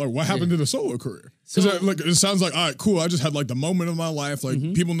rude, but like, what happened to the solo career? Because it sounds like, all right, cool. I just had like the moment of my life. Like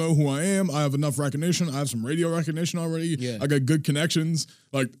people know who I am. I have enough recognition. I have some radio recognition already. Yeah. I got good connections.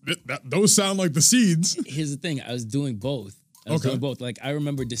 Like those sound like the seeds. Here's the thing. I was doing both. Like I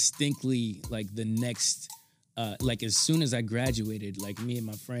remember distinctly like the next, like as soon as I graduated, like me and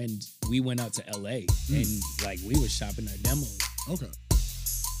my friend, we went out to LA and like we were shopping our demos. Okay.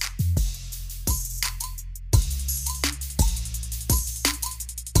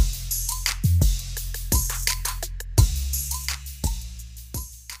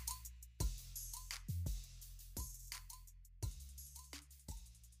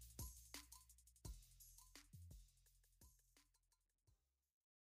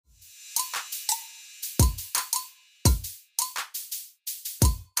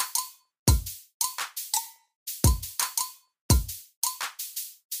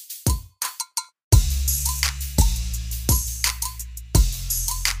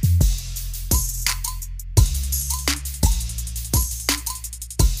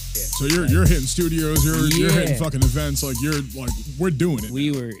 So you're hitting studios, you're hitting fucking events, like you're like we're doing it.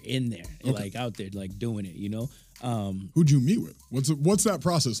 We were in there, like out there, like doing it, you know. Who'd you meet with? What's that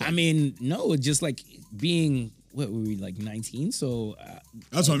process like? I mean, no, just like being what were we like 19? So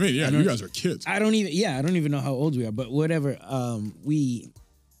that's what I mean. Yeah, you guys are kids. I don't even know how old we are, but whatever. We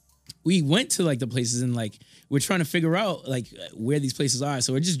went to like the places and like we're trying to figure out like where these places are.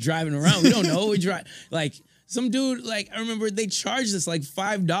 So we're just driving around. We don't know. We drive like. Some dude, like, I remember they charged us like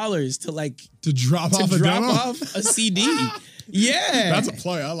 $5 to drop off a CD. Yeah. That's a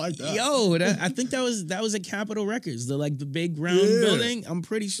play. I like that. Yo, I think that was at Capitol Records, the big round building. I'm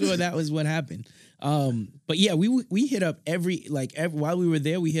pretty sure that was what happened. But yeah, we hit up while we were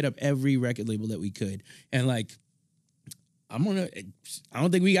there, we hit up every record label that we could. And like, I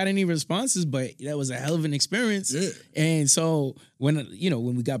don't think we got any responses, but that was a hell of an experience. Yeah. And so when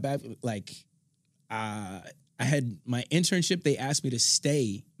we got back, like, I had my internship. They asked me to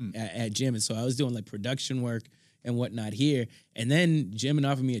stay at Jim, and so I was doing like production work and whatnot here. And then Jim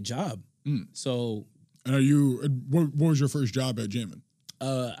offered me a job. So, and are you? What was your first job at Jammin'?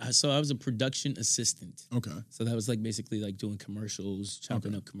 So I was a production assistant. Okay. So that was like basically like doing commercials,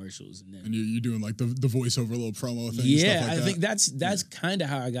 chopping up commercials, and then you're doing like the voiceover little promo thing. Yeah, stuff like I that. think that's kind of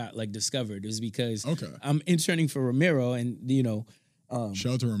how I got like discovered. Is because I'm interning for Ramiro, and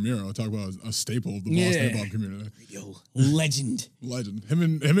shout out to Ramiro. Talk about a staple of the Boston hip hop community. Yo, legend. Him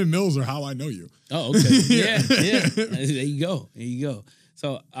and Mills are how I know you. Oh, okay. yeah. There you go.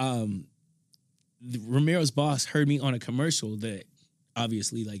 So, Ramiro's boss heard me on a commercial that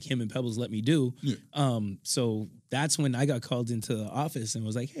obviously like him and Pebbles let me do. Yeah. So that's when I got called into the office and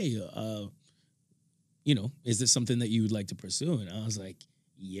was like, hey, is this something that you would like to pursue? And I was like,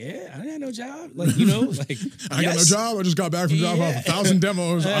 yeah, I had no job. Like, like I got no job. I just got back from dropping off 1,000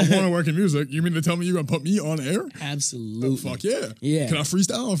 demos. I want to work in music. You mean to tell me you're going to put me on air? Absolutely. Fuck yeah. Yeah. Can I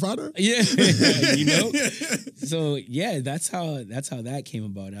freestyle on Friday? Yeah. So yeah, that's how that came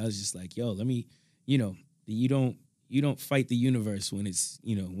about. I was just like, yo, let me, you don't fight the universe when it's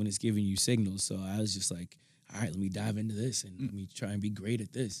giving you signals. So I was just like, all right, let me dive into this and let me try and be great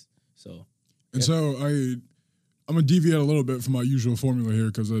at this. So. And so I'm gonna deviate a little bit from my usual formula here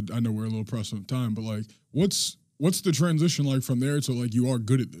because I know we're a little pressed on time. But like, what's the transition like from there to like you are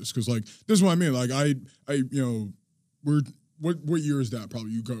good at this? Because like this is what I mean. Like what year is that?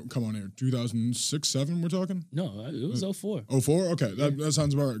 Probably you come on air 2006, 7. We're talking. No, it was 04. 04? Okay, that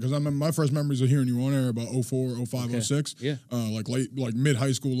sounds about right. Because I remember my first memories of hearing you on air about 04, 05, 06. Yeah. Like mid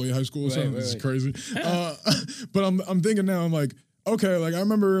high school, late high school or something. This is crazy. But I'm thinking now. I'm like. Okay, like I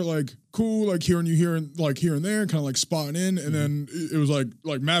remember like cool, like hearing you here and there, kind of like spotting in, and then it was like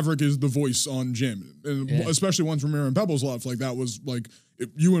Maverik is the voice on Jam, and especially once Ramiro and Pebbles left, like that was like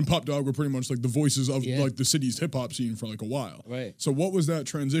you and Pop Dog were pretty much like the voices of like the city's hip hop scene for like a while. Right. So what was that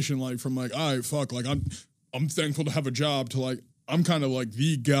transition like from like, all right, fuck, like I'm thankful to have a job to like I'm kind of like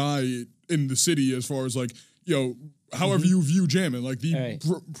the guy in the city as far as like however you view Jammin', like the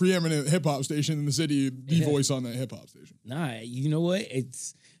preeminent hip hop station in the city, the voice on that hip hop station. Nah, you know what?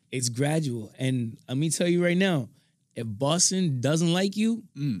 It's gradual, and let me tell you right now, if Boston doesn't like you,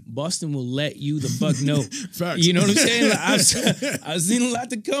 Boston will let you the fuck know. Facts. You know what I'm saying? Like, I've seen a lot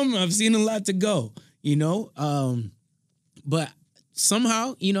to come. I've seen a lot to go. But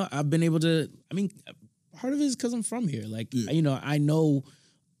somehow, I've been able to. I mean, part of it is because I'm from here. Like, I know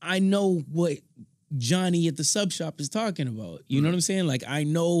what Johnny at the sub shop is talking about. You know what I'm saying? Like, I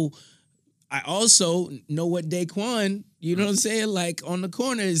also know what Daquan, you know what I'm saying? Like, on the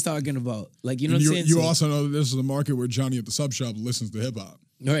corner is talking about. Like, you know what I'm saying? You also know that this is a market where Johnny at the sub shop listens to hip hop.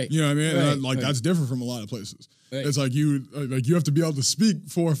 Right. You know what I mean? Right. And that's different from a lot of places. Right. It's like you have to be able to speak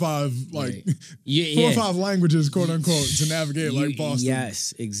 4 or 5 4 or 5 languages, quote unquote, to navigate like Boston.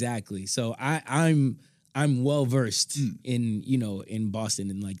 Yes, exactly. So I'm well versed in Boston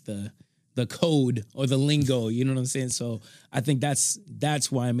and like the code or the lingo, you know what I'm saying? So I think that's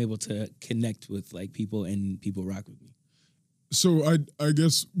why I'm able to connect with like people and people rock with me. So I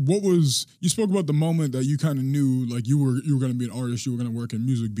guess you spoke about the moment that you kind of knew like you were going to be an artist, you were going to work in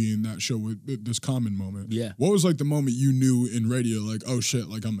music, being that show with this Common moment. Yeah. What was like the moment you knew in radio, like, oh shit,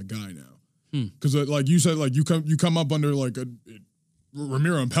 like I'm the guy now? Because like you said, like you come up under like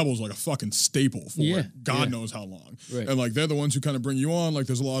Ramiro and Pebbles like a fucking staple for God knows how long. Right. And like they're the ones who kind of bring you on. Like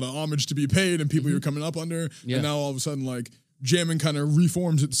there's a lot of homage to be paid and people you're coming up under. Yeah. And now all of a sudden like Jammin' kind of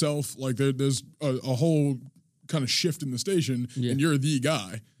reforms itself. Like there's a whole kind of shift in the station and you're the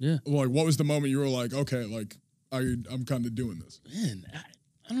guy. Yeah. Like what was the moment you were like, okay, like I'm kind of doing this? Man,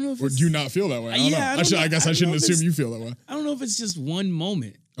 I don't know if or do you not feel that way? I don't know. I guess I shouldn't assume you feel that way. I don't know if it's just one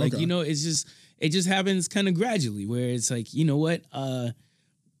moment. Like, it just happens kind of gradually where it's like, you know what?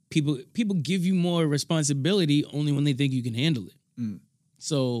 People give you more responsibility only when they think you can handle it.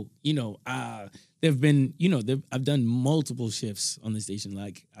 So, there've been, I've done multiple shifts on the station.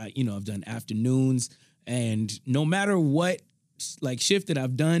 Like, I've done afternoons, and no matter what like shift that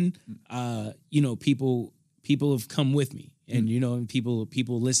I've done, people have come with me, and and people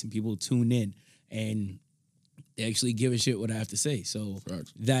listen, people tune in, and they actually give a shit what I have to say. So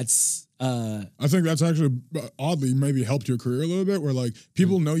that's I think that's actually oddly maybe helped your career a little bit, where like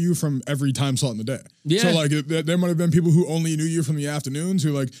people know you from every time slot in the day. Yeah. So like there might have been people who only knew you from the afternoons,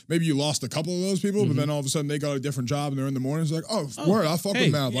 who like maybe you lost a couple of those people, but then all of a sudden they got a different job and they're in the mornings. Like, word, I fuck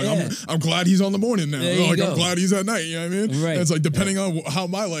with Mav. Like I'm glad he's on the morning now. Like I'm glad he's at night. You know what I mean? Right. And it's like depending on how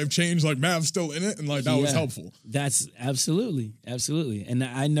my life changed, like Mav's still in it, and like that was helpful. That's absolutely. And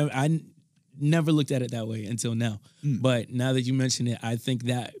I never looked at it that way until now. But now that you mention it, I think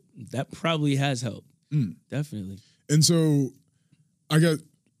that probably has helped. Definitely. And so I got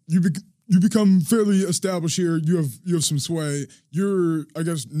you become fairly established here. You have some sway. You're, I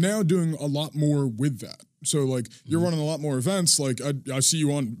guess, now doing a lot more with that. So, like, you're running a lot more events. Like, I see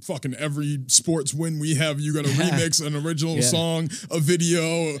you on fucking every sports win we have. You got a remix, an original song, a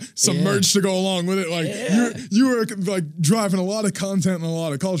video, some merch to go along with it. Like, you are like driving a lot of content and a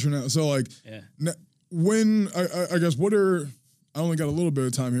lot of culture now. So, like, when I guess I only got a little bit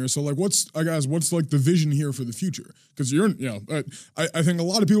of time here. So, like, what's like the vision here for the future? Because you're, I think a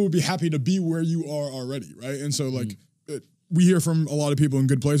lot of people would be happy to be where you are already, right? And so, like. We hear from a lot of people in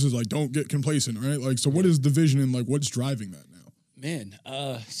good places, like, don't get complacent, right? Like, so what is the vision and, like, what's driving that now? Man,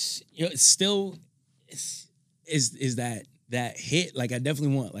 it's still is that hit. Like, I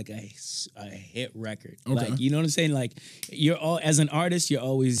definitely want, like, a hit record. Okay. Like, you know what I'm saying? Like, as an artist, you're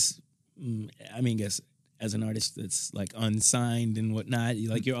always, as an artist that's, like, unsigned and whatnot,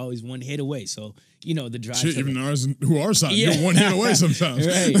 you're always one hit away. So, the drive. Shit, even ours who are signed, you're one hit away sometimes.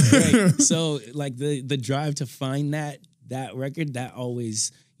 Right. So, like, the drive to find that record, that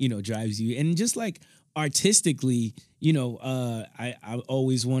always, drives you. And just like artistically, I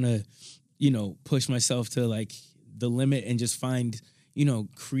always want to, push myself to like the limit and just find,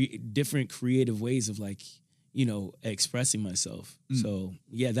 different creative ways of like, expressing myself. So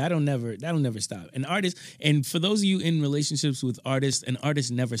yeah, that'll never stop. An artist, and for those of you in relationships with artists, an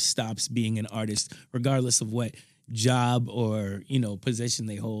artist never stops being an artist, regardless of what job or position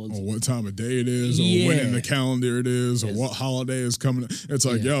they hold, or what time of day it is, or when in the calendar it is, or what holiday is coming. It's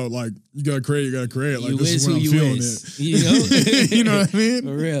like, yo, like, you gotta create. Like, this is when I'm feeling it. You know what I mean?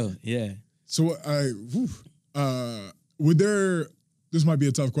 For real, yeah. So would there? This might be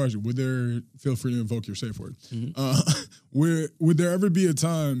a tough question. Would there? Feel free to invoke your safe word. Would there ever be a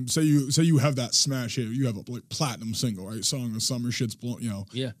time? Say you have that smash hit. You have a like platinum single, right? Song of summer, shit's blown.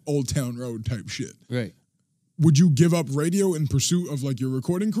 Old Town Road type shit. Right. Would you give up radio in pursuit of like your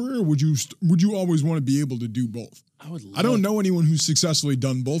recording career? Or would you always want to be able to do both? I don't know anyone who's successfully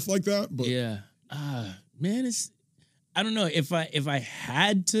done both like that, but man, I don't know if I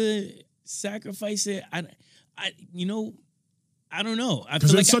had to sacrifice it. I don't know.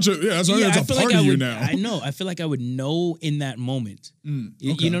 Because it's such a that's a part of you now. I know. I feel like I would know in that moment.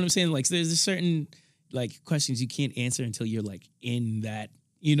 You know what I'm saying? Like, so there's a certain like questions you can't answer until you're like in that.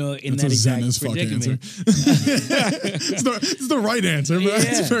 In that exact predicament. It's the right answer, but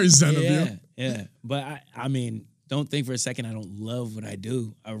it's very zen of you. Yeah. But I mean, don't think for a second I don't love what I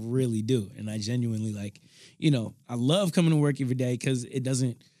do. I really do. And I genuinely I love coming to work every day because it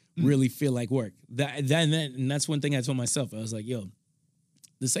doesn't really feel like work. And that's one thing I told myself. I was like, yo,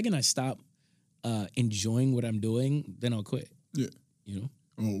 the second I stop enjoying what I'm doing, then I'll quit. Yeah.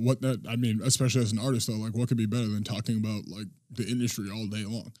 Well, especially as an artist though, like, what could be better than talking about like the industry all day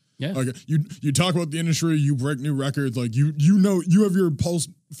long? Yeah. Like, you talk about the industry, you break new records, like you have your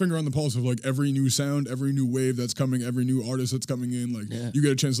finger on the pulse of like every new sound, every new wave that's coming, every new artist that's coming in. Like, you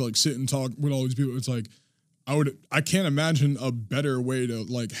get a chance to like sit and talk with all these people. It's like I can't imagine a better way to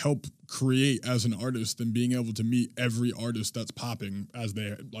like help create as an artist than being able to meet every artist that's popping as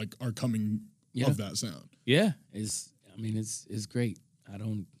they like are coming of that sound. Yeah. It's great. I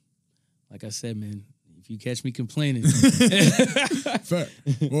don't, like I said, man, if you catch me complaining. Fair.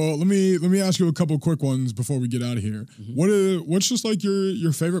 Well, let me ask you a couple quick ones before we get out of here. What's just like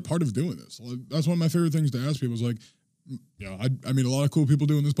your favorite part of doing this? That's one of my favorite things to ask people is like, I mean, a lot of cool people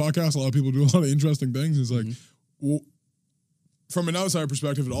doing this podcast, a lot of people do a lot of interesting things. It's like, well, from an outside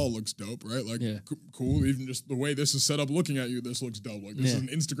perspective, it all looks dope, right? Like, cool. Even just the way this is set up, looking at you, this looks dope. Like, this is an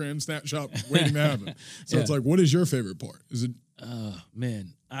Instagram snapshot waiting to happen. So it's like, what is your favorite part? Is it?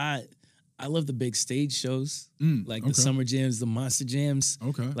 Man, I love the big stage shows, like the summer jams, the monster jams.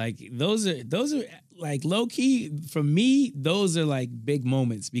 Okay, like those are like low key for me. Those are like big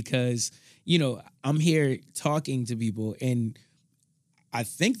moments because I'm here talking to people and I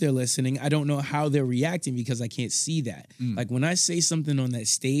think they're listening. I don't know how they're reacting because I can't see that. Like when I say something on that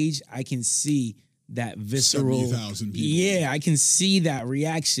stage, I can see that visceral. 70,000 people. Yeah, I can see that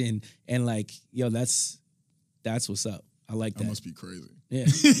reaction and like, yo, that's what's up. I like that. That must be crazy. Yeah.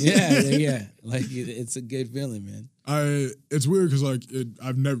 Like it's a good feeling, man. It's weird because like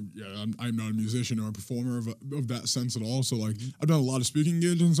I'm not a musician or a performer of that sense at all. So like I've done a lot of speaking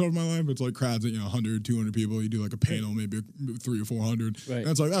gigs and stuff in my life. It's like crowds at 100, 200 people. You do like a panel, maybe 300 or 400. Right. And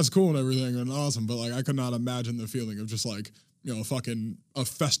it's like that's cool and everything and awesome. But like I could not imagine the feeling of just like a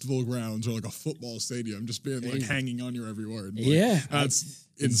festival grounds or like a football stadium just being like hanging on your every word. Like, that's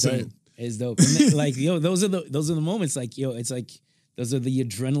insane. It's dope. And then, like, those are the moments. Like, it's like those are the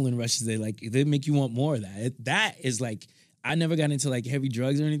adrenaline rushes. They make you want more of that. That is like I never got into like heavy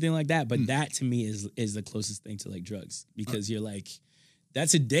drugs or anything like that, but that to me is the closest thing to like drugs because you're like,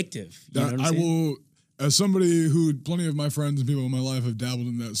 that's addictive. You know what I'm saying? As somebody who plenty of my friends and people in my life have dabbled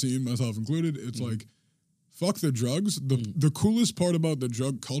in that scene, myself included, it's like, fuck the drugs. The coolest part about the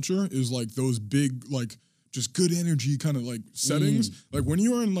drug culture is like those big, like just good energy kind of like settings. Like when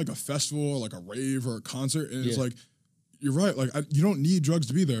you are in like a festival or like a rave or a concert and it's like, you're right. Like you don't need drugs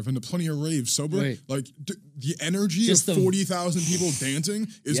to be there. I've been to plenty of raves sober. Right. Like the energy just of 40,000 people dancing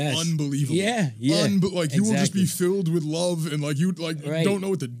is unbelievable. Yeah. Like you will just be filled with love and like you like don't know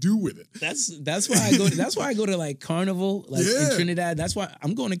what to do with it. That's why I go. That's why I go to like Carnival, like in Trinidad. That's why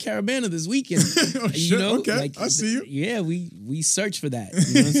I'm going to Caravana this weekend. Oh, shit. Okay, like, I see you. Yeah, we search for that.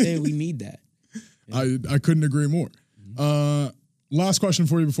 You know what I'm saying? We need that. Yeah. I couldn't agree more. Last question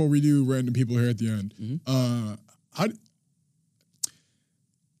for you before we do random people here at the end.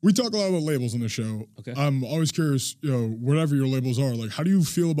 We talk a lot about labels on the show. Okay. I'm always curious, whatever your labels are, like, how do you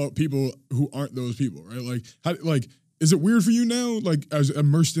feel about people who aren't those people, right? Like, is it weird for you now, like, as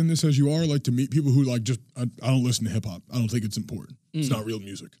immersed in this as you are, like, to meet people who, like, just, I don't listen to hip-hop. I don't think it's important. It's not real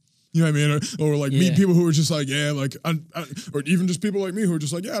music. You know what I mean? Or like meet people who are just like, or even just people like me who are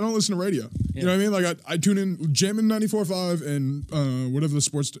just like, I don't listen to radio. You know what I mean? Like I tune in Jammin' 94.5 and whatever the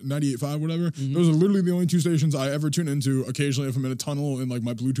sports 98.5, whatever. Those are literally the only two stations I ever tune into. Occasionally, if I'm in a tunnel and like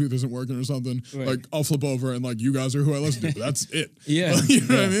my Bluetooth isn't working or something, like I'll flip over and like you guys are who I listen to. But that's it. You know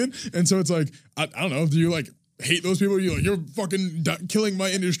what I mean? And so it's like, I don't know. Do you like hate those people? You're fucking killing my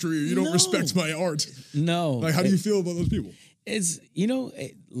industry. You don't respect my art. No. Like, how do you feel about those people? It's,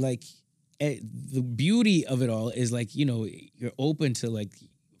 the beauty of it all is like, you're open to like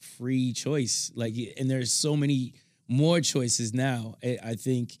free choice. Like, and there's so many more choices now. I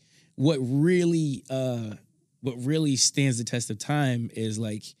think what really stands the test of time is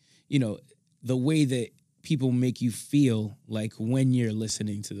like, the way that people make you feel like when you're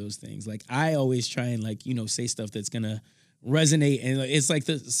listening to those things. Like I always try and like, say stuff that's going to resonate. And it's like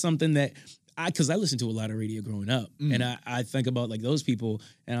something that because I listened to a lot of radio growing up, and I think about like those people,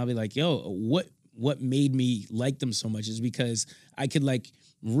 and I'll be like, yo, what made me like them so much is because I could like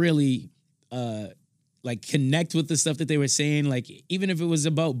really like connect with the stuff that they were saying. Like even if it was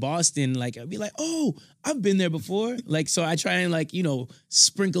about Boston, like I'd be like, oh, I've been there before. Like so, I try and like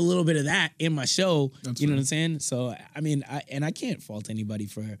sprinkle a little bit of that in my show. That's know what I'm saying? So I mean, I can't fault anybody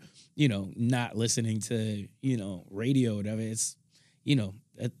for not listening to radio or whatever. It's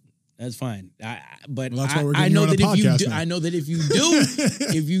that's fine. But I know that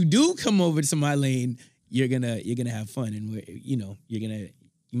if you do come over to my lane, you're gonna have fun, and you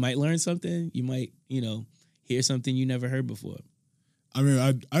might learn something. You might hear something you never heard before. I mean,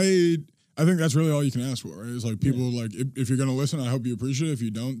 I think that's really all you can ask for, right? It's like people like if you're gonna listen, I hope you appreciate it. If you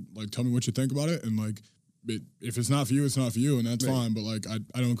don't, like tell me what you think about it, and like if it's not for you, it's not for you, and that's fine. But like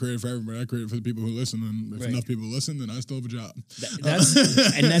I don't create it for everybody. I create it for the people who listen, and if enough people listen, then I still have a job.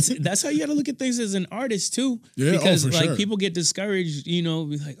 That's how you got to look at things as an artist too. Yeah, because for like sure. People get discouraged, be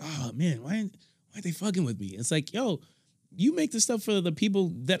like, oh man, why are they fucking with me? It's like, yo, you make the stuff for the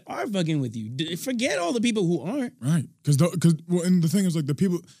people that are fucking with you. Forget all the people who aren't. Right, and the thing is like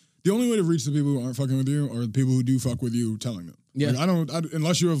the only way to reach the people who aren't fucking with you are the people who do fuck with you telling them. Yeah, like,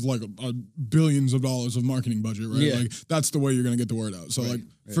 unless you have like billions of dollars of marketing budget, right? Yeah. Like that's the way you're gonna get the word out. So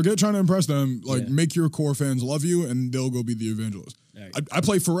forget trying to impress them. Like make your core fans love you, and they'll go be the evangelist. Right. I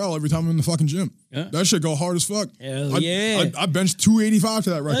play Pharrell every time I'm in the fucking gym. Yeah. That shit go hard as fuck. Hell I benched 285 to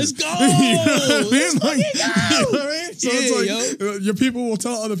that record. Let's go. You know what I mean? Let's go. You know what I mean? So it's like your people will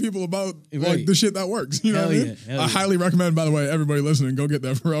tell other people about like the shit that works. You know what I mean? I highly recommend, by the way, everybody listening, go get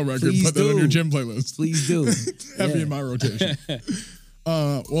that Pharrell record. Please put that on your gym playlist. Please do. Heavy in my rotation.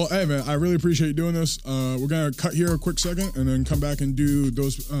 Well, hey man, I really appreciate you doing this. We're gonna cut here a quick second and then come back and do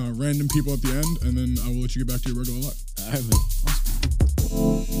those random people at the end, and then I will let you get back to your regular life. All right, man.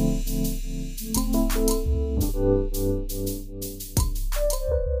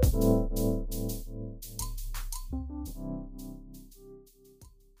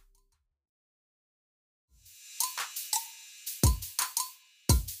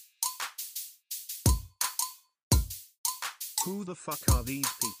 Who the fuck are these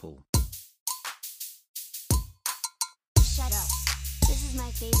people? Shut up. This is my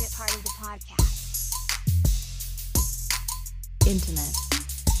favorite part of the podcast. Internet.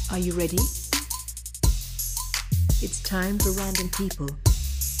 Are you ready? It's time for Random People.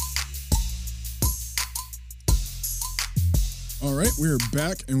 All right, we're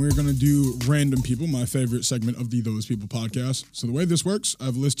back, and we're going to do Random People, my favorite segment of the Those People podcast. So the way this works, I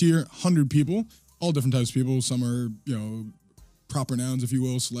have a list here, 100 people, all different types of people. Some are, proper nouns, if you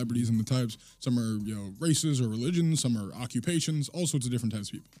will, celebrities and the types. Some are, races or religions. Some are occupations, all sorts of different types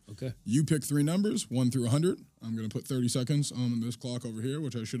of people. Okay. You pick 3 numbers, 1 through 100. I'm going to put 30 seconds on this clock over here,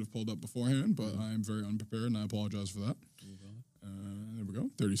 which I should have pulled up beforehand, but I am very unprepared, and I apologize for that. There we go,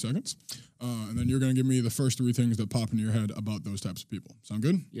 30 seconds. And then you're going to give me the first 3 things that pop into your head about those types of people. Sound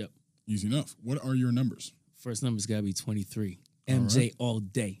good? Yep. Easy enough. What are your numbers? First number's got to be 23. MJ all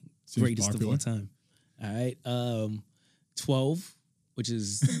day. Seems Greatest popular. of all time. All right. 12, which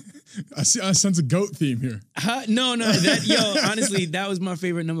is... I sense a GOAT theme here. No. Honestly, that was my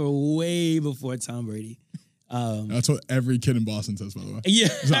favorite number way before Tom Brady. That's what every kid in Boston says, by the way. Yeah.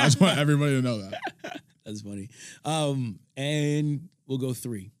 So I just want everybody to know that. That's funny. And we'll go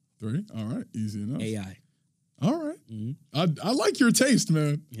 3. 3? All right. Easy enough. AI. All right. I like your taste,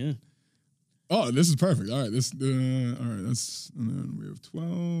 man. Yeah. Oh, this is perfect. All right. All right. And then we have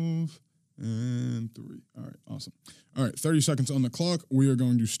 12 and 3. All right. Awesome. All right. 30 seconds on the clock. We are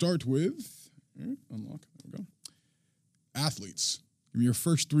going to start with, unlock. There we go. Athletes. Give me your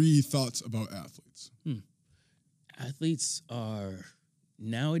first 3 thoughts about athletes. Athletes are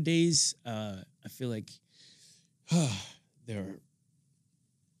nowadays, I feel like they're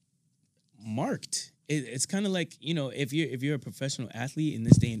marked. It's kind of like, if you're a professional athlete in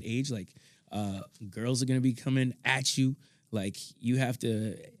this day and age, like girls are going to be coming at you. Like you have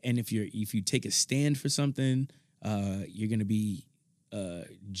to, and if you take a stand for something, you're going to be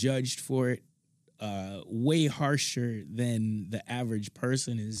judged for it way harsher than the average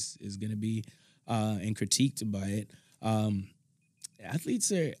person is going to be and critiqued by it.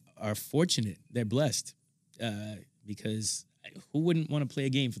 Athletes are fortunate. They're blessed because who wouldn't want to play a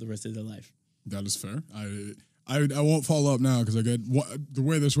game for the rest of their life? That is fair. I won't follow up now because I get the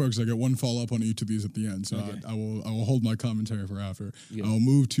way this works. I get one follow up on each of these at the end, so okay. I will hold my commentary for after. Yep. I'll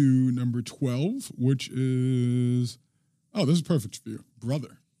move to number 12, which is this is perfect for you,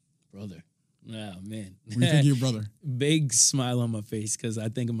 brother. Oh man, what do you think of your brother? Big smile on my face because I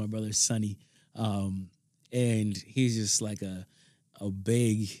think of my brother Sonny, and he's just like a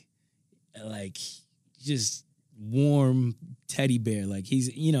big, like just warm teddy bear. Like he's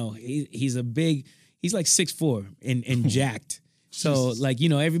a big. He's like 6'4" and jacked. So like,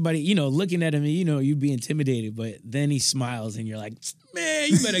 everybody, looking at him, you'd be intimidated, but then he smiles and you're like, man,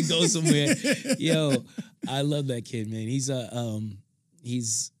 you better go somewhere. Yo, I love that kid, man. He's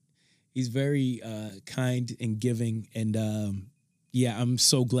very kind and giving. And I'm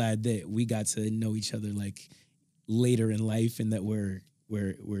so glad that we got to know each other like later in life and that we're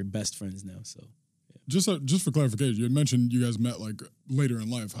best friends now. So Just for clarification, you had mentioned you guys met like later in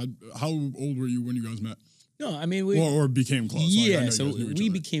life. How old were you when you guys met? No, I mean or became close. Yeah, so we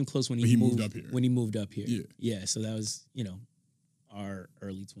became close when he moved up here. When he moved up here, yeah. So that was our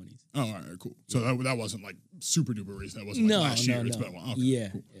early 20s. Oh, all right, cool. So that wasn't like super duper recent. That wasn't like last year. It's been a while. Okay, yeah,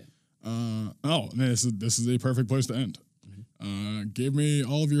 cool. Yeah. Man, this is a perfect place to end. Give me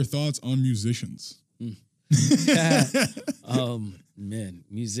all of your thoughts on musicians. Man,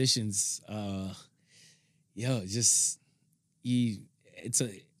 musicians.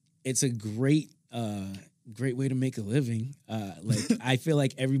 It's a great way to make a living. Like I feel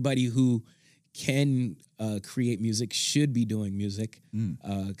like everybody who can create music should be doing music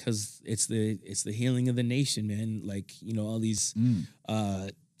because it's the healing of the nation, man. Like all these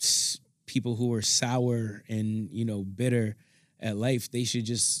people who are sour and bitter at life, they should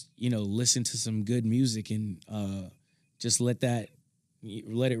just listen to some good music and just let it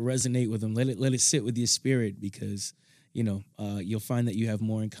resonate with them. Let it sit with your spirit because you'll find that you have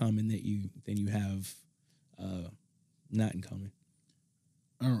more in common than you have not in common.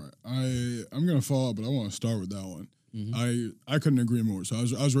 All right, I'm gonna follow up, but I want to start with that one. I couldn't agree more. So I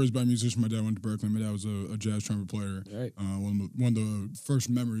was raised by a musician. My dad went to Berkeley. My dad was a jazz trumpet player. Right. One of the first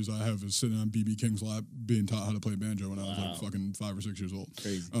memories I have is sitting on B.B. King's lap, being taught how to play banjo when I was like fucking 5 or 6 years old.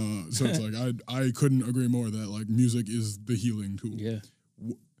 Crazy. So it's like I couldn't agree more that like music is the healing tool. Yeah.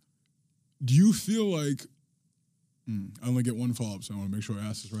 Do you feel like I only get one follow up, so I want to make sure I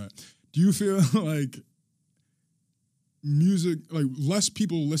ask this right. Do you feel like music, like less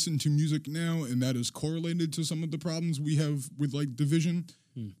people listen to music now, and that is correlated to some of the problems we have with like division,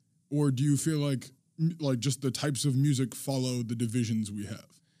 or do you feel like just the types of music follow the divisions we have?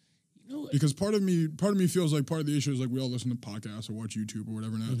 Because part of me feels like part of the issue is like we all listen to podcasts or watch YouTube or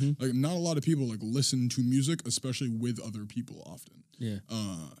whatever now. Like not a lot of people like listen to music, especially with other people often. Yeah.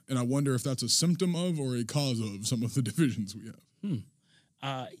 And I wonder if that's a symptom of or a cause of some of the divisions we have.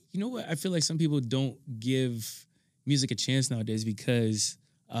 You know what? I feel like some people don't give music a chance nowadays because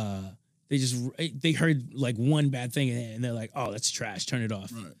they heard like one bad thing and they're like, oh, that's trash, turn it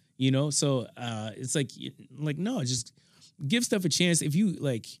off. Right. So it's like no, just give stuff a chance. If you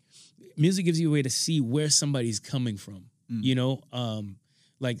like, music gives you a way to see where somebody's coming from. You know,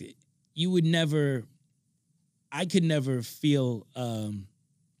 like you would never. I could never feel.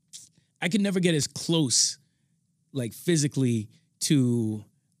 I could never get as close, like physically, to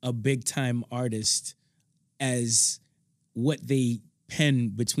a big time artist as what they pen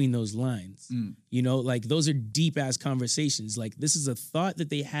between those lines. You know, like those are deep ass conversations. Like this is a thought that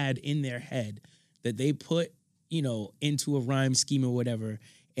they had in their head that they put, you know, into a rhyme scheme or whatever,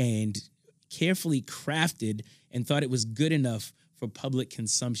 and carefully crafted and thought it was good enough for public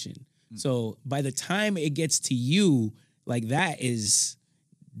consumption. So by the time it gets to you, like that's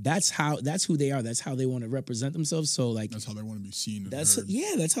who they are. That's how they want to represent themselves. So like that's how they want to be seen. That's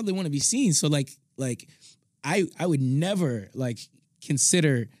how they want to be seen. So like I would never like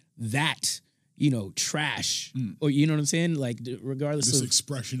consider that, you know, trash or you know what I'm saying? Like regardless this of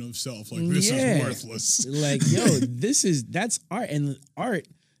expression of self, like this is worthless. Like, yo, that's art, and art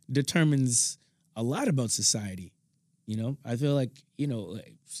determines a lot about society. You know, I feel like, you know,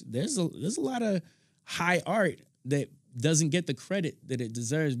 like, there's a lot of high art that doesn't get the credit that it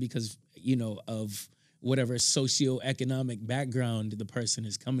deserves because, you know, of whatever socioeconomic background the person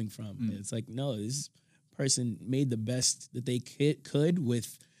is coming from. It's like, no, this person made the best that they could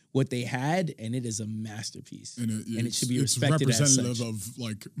with what they had, and it is a masterpiece. And it should be respected as such. It's representative of,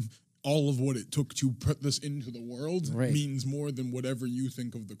 like, all of what it took to put this into the world means more than whatever you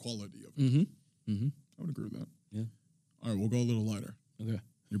think of the quality of it. I would agree with that. Yeah. All right, we'll go a little lighter. Okay.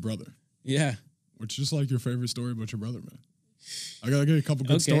 Your brother. Yeah. What's just like your favorite story about your brother, man? I gotta get a couple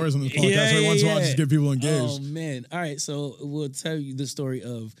good stories on this podcast. Every once in a while, just get people engaged. Oh man! All right, so we'll tell you the story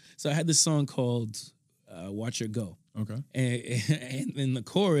of. So I had this song called "Watch Her Go." Okay. And in the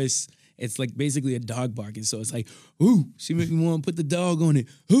chorus, it's like basically a dog barking. So it's like, "Ooh, she made me want to put the dog on it.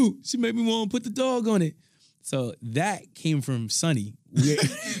 Ooh, she made me want to put the dog on it." So that came from Sonny.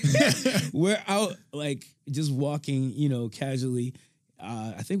 We're out like just walking, you know, casually.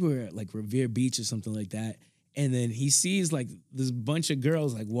 I think we were at like Revere Beach or something like that. And then he sees like this bunch of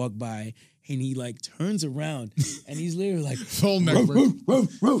girls like walk by, and he like turns around and he's literally like, full neck,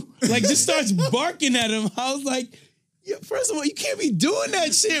 like just starts barking at him. I was like, yeah, first of all, you can't be doing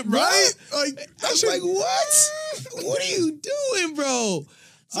that shit, bro. Right? Like, I'm like, what? What are you doing, bro?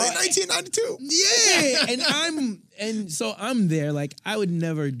 It's like 1992. Yeah, and so I'm there. Like I would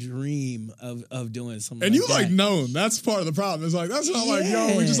never dream of doing something. And like you that. like known. That's part of the problem. It's like that's not like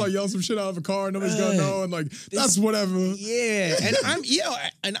yo, we just like yell some shit out of a car. Nobody's gonna know, and like that's whatever. Yeah,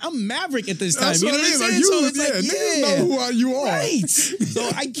 and I'm Maverik at this time. That's you know what I mean. what I'm Like saying? you, niggas know who you are. Right. So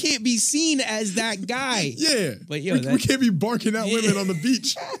I can't be seen as that guy. Yeah, but yo, we can't be barking at women on the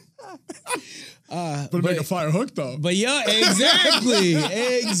beach. But make a fire hook though. But yeah, exactly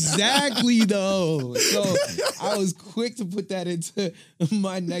though. So I was quick to put that into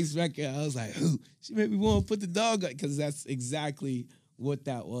my next record. I was like, ooh, she made me want to put the dog on, because that's exactly what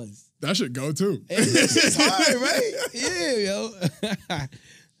that was. That should go too. It's hard, right? Yeah, yo.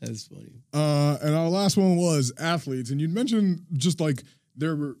 That's funny. And our last one was athletes, and you mentioned just like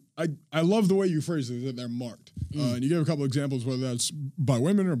there were. I love the way you phrased it, that they're marked. And you gave a couple examples, whether that's by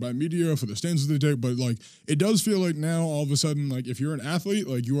women or by media for the stances they take. But like, it does feel like now all of a sudden, like if you're an athlete,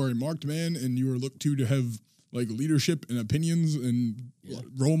 like you are a marked man and you are looked to have like leadership and opinions and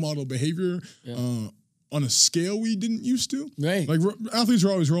role model behavior on a scale we didn't used to. Right. Like athletes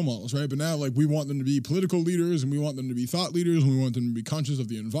are always role models, right? But now like we want them to be political leaders and we want them to be thought leaders and we want them to be conscious of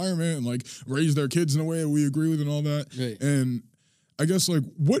the environment and like raise their kids in a way that we agree with and all that. Right. And I guess like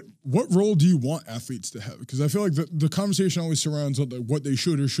what role do you want athletes to have? Because I feel like the conversation always surrounds like what they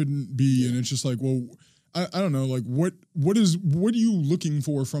should or shouldn't be, and it's just like, well, I don't know, like what are you looking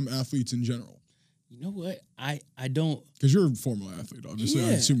for from athletes in general? You know what? I don't. Because you're a former athlete, obviously. Yeah.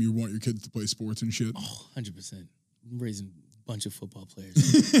 I assume you want your kids to play sports and shit. Oh, 100%. I'm raising a bunch of football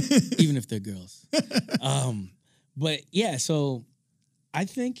players, even if they're girls. But yeah, so I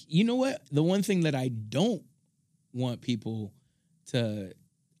think, you know what? The one thing that I don't want people to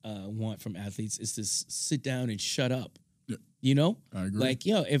want from athletes is to sit down and shut up. Yeah. You know? I agree. Like,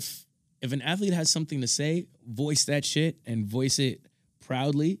 yo, if an athlete has something to say, voice that shit and voice it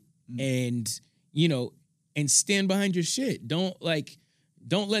proudly and, you know, and stand behind your shit. Don't let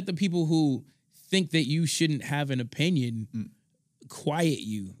the people who think that you shouldn't have an opinion quiet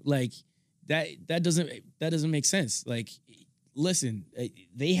you. Like that doesn't make sense. Like, listen,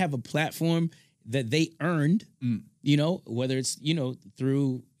 they have a platform that they earned, you know, whether it's, you know,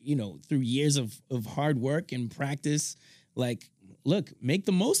 through years of hard work and practice. Like, look, make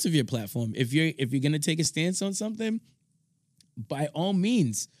the most of your platform. If you're gonna take a stance on something, by all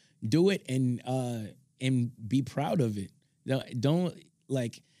means, do it and be proud of it. Don't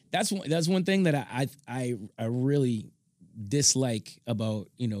like that's one thing that I really dislike about,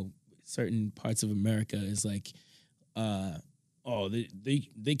 you know, certain parts of America is like, they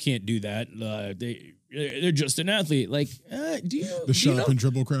can't do that. They're just an athlete. Like, do you The shut up and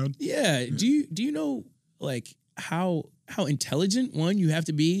dribble crowd. Yeah. Do you know like how intelligent you have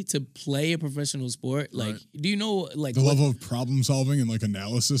to be to play a professional sport? Like, do you know like the level of problem solving and like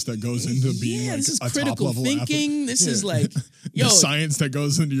analysis that goes into being like this is a critical top level thinking. athlete? This is like The science that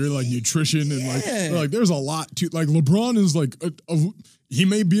goes into your like nutrition and like there's a lot to like LeBron is like he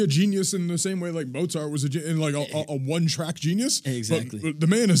may be a genius in the same way like Mozart was a one track genius. Exactly. But the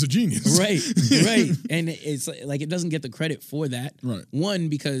man is a genius. Right. And it's like it doesn't get the credit for that. Right. One,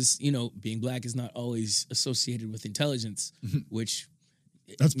 because, you know, being black is not always associated with intelligence, which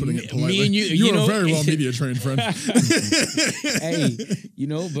that's putting it politely. Me and you are know, a very well media trained friend. Hey, you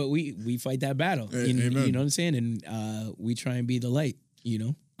know, but we fight that battle. Amen. You know what I'm saying? And we try and be the light, you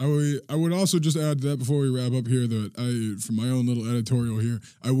know? I would also just add to that before we wrap up here that for my own little editorial here,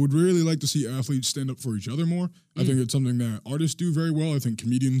 I would really like to see athletes stand up for each other more. I think it's something that artists do very well. I think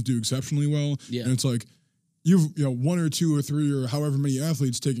comedians do exceptionally well. Yeah. And it's like, you've one or two or three or however many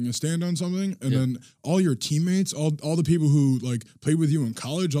athletes taking a stand on something, and then all your teammates, all the people who like played with you in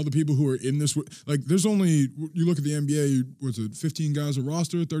college, all the people who are in this, like there's only, you look at the NBA, what's it, 15 guys a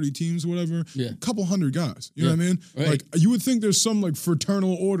roster, 30 teams, whatever, a couple hundred guys, you know what I mean? Right. Like you would think there's some like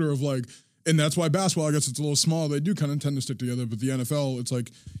fraternal order of like, and that's why basketball, I guess it's a little small, they do kind of tend to stick together, but the NFL, it's like,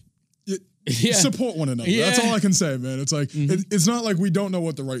 support one another. That's all I can say, man. It's like it's not like we don't know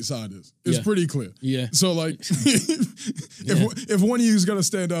what the right side is. It's pretty clear. Yeah. So like, if one of you's got to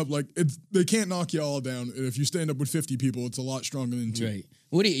stand up, like they can't knock you all down. And if you stand up with 50 people, it's a lot stronger than two. Right.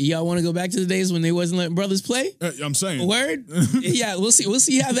 What do y'all want to go back to the days when they wasn't letting brothers play? I'm saying. Word. Yeah, we'll see. We'll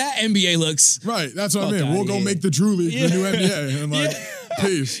see how that NBA looks. Right. That's what I mean. We'll go make the Drew League the new NBA and like.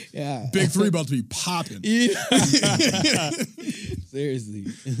 Peace. Yeah. Big Three about to be popping. Seriously.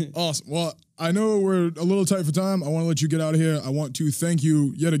 Awesome. Well, I know we're a little tight for time. I want to let you get out of here. I want to thank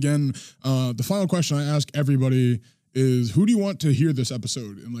you yet again. The final question I ask everybody is, who do you want to hear this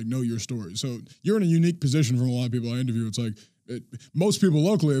episode and like know your story? So you're in a unique position from a lot of people I interview. It's like most people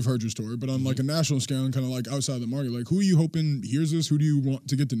locally have heard your story, but on like a national scale and kind of like outside the market, like who are you hoping hears this? Who do you want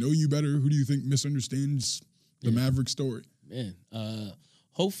to get to know you better? Who do you think misunderstands the Maverik story? Man,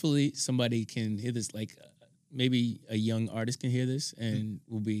 hopefully somebody can hear this, like maybe a young artist can hear this and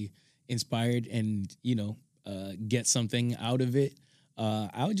will be inspired and, you know, get something out of it.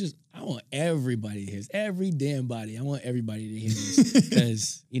 I want everybody to hear this, every damn body. I want everybody to hear this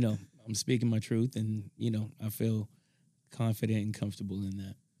because, you know, I'm speaking my truth and, you know, I feel confident and comfortable in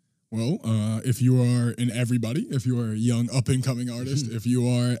that. Well, if you are in everybody, if you are a young up-and-coming artist, if you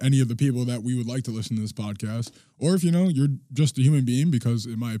are any of the people that we would like to listen to this podcast, or if, you know, you're just a human being, because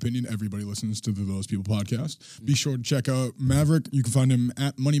in my opinion, everybody listens to the Those People podcast, be sure to check out Maverik. You can find him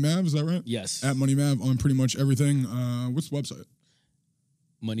at Money Mav, is that right? Yes. At Money Mav on pretty much everything. What's the website?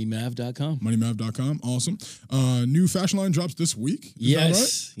 Moneymav.com. Moneymav.com. Awesome. New fashion line drops this week.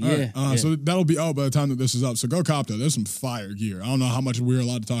 Yes. That right? Yeah, So that'll be out by the time that this is up. So go cop that. There's some fire gear. I don't know how much we're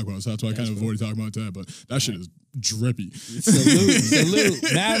allowed to talk about, so that's why I kind of avoided talking about that. But that shit is drippy.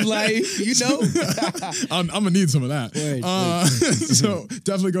 Salute. Mav life, you know. I'm going to need some of that. So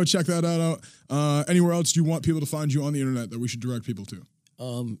definitely go check that out. Anywhere else you want people to find you on the internet that we should direct people to?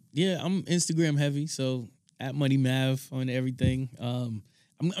 I'm Instagram heavy, so at Money Mav on everything.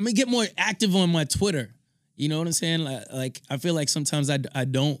 I'm gonna get more active on my Twitter. You know what I'm saying? Like I feel like sometimes I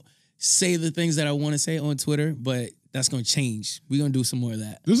don't say the things that I want to say on Twitter, but that's gonna change. We're gonna do some more of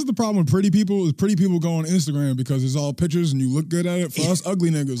that. This is the problem with pretty people. Is pretty people go on Instagram because it's all pictures and you look good at it. For us ugly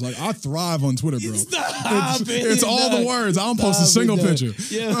niggas, like I thrive on Twitter, bro. It's all the words. I don't post a single picture.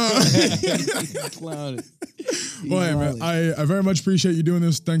 Yeah. Clown. Well, hey, man, I very much appreciate you doing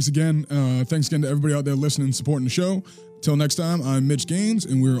this. Thanks again. Thanks again to everybody out there listening and supporting the show. Till next time, I'm Mitch Gaines,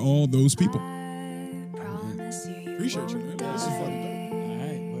 and we're all those people. Appreciate you, man. This is fun. All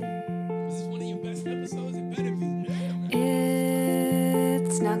right, this is one of your best episodes. It better be.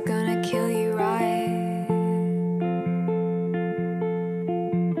 It's not gonna kill you, right?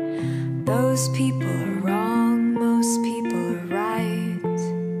 Those people are wrong, most people are right.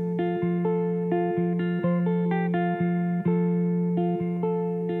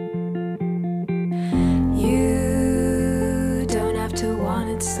 You don't have to want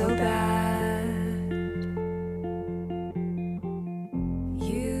it so bad.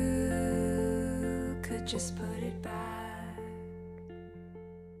 You could just put it back.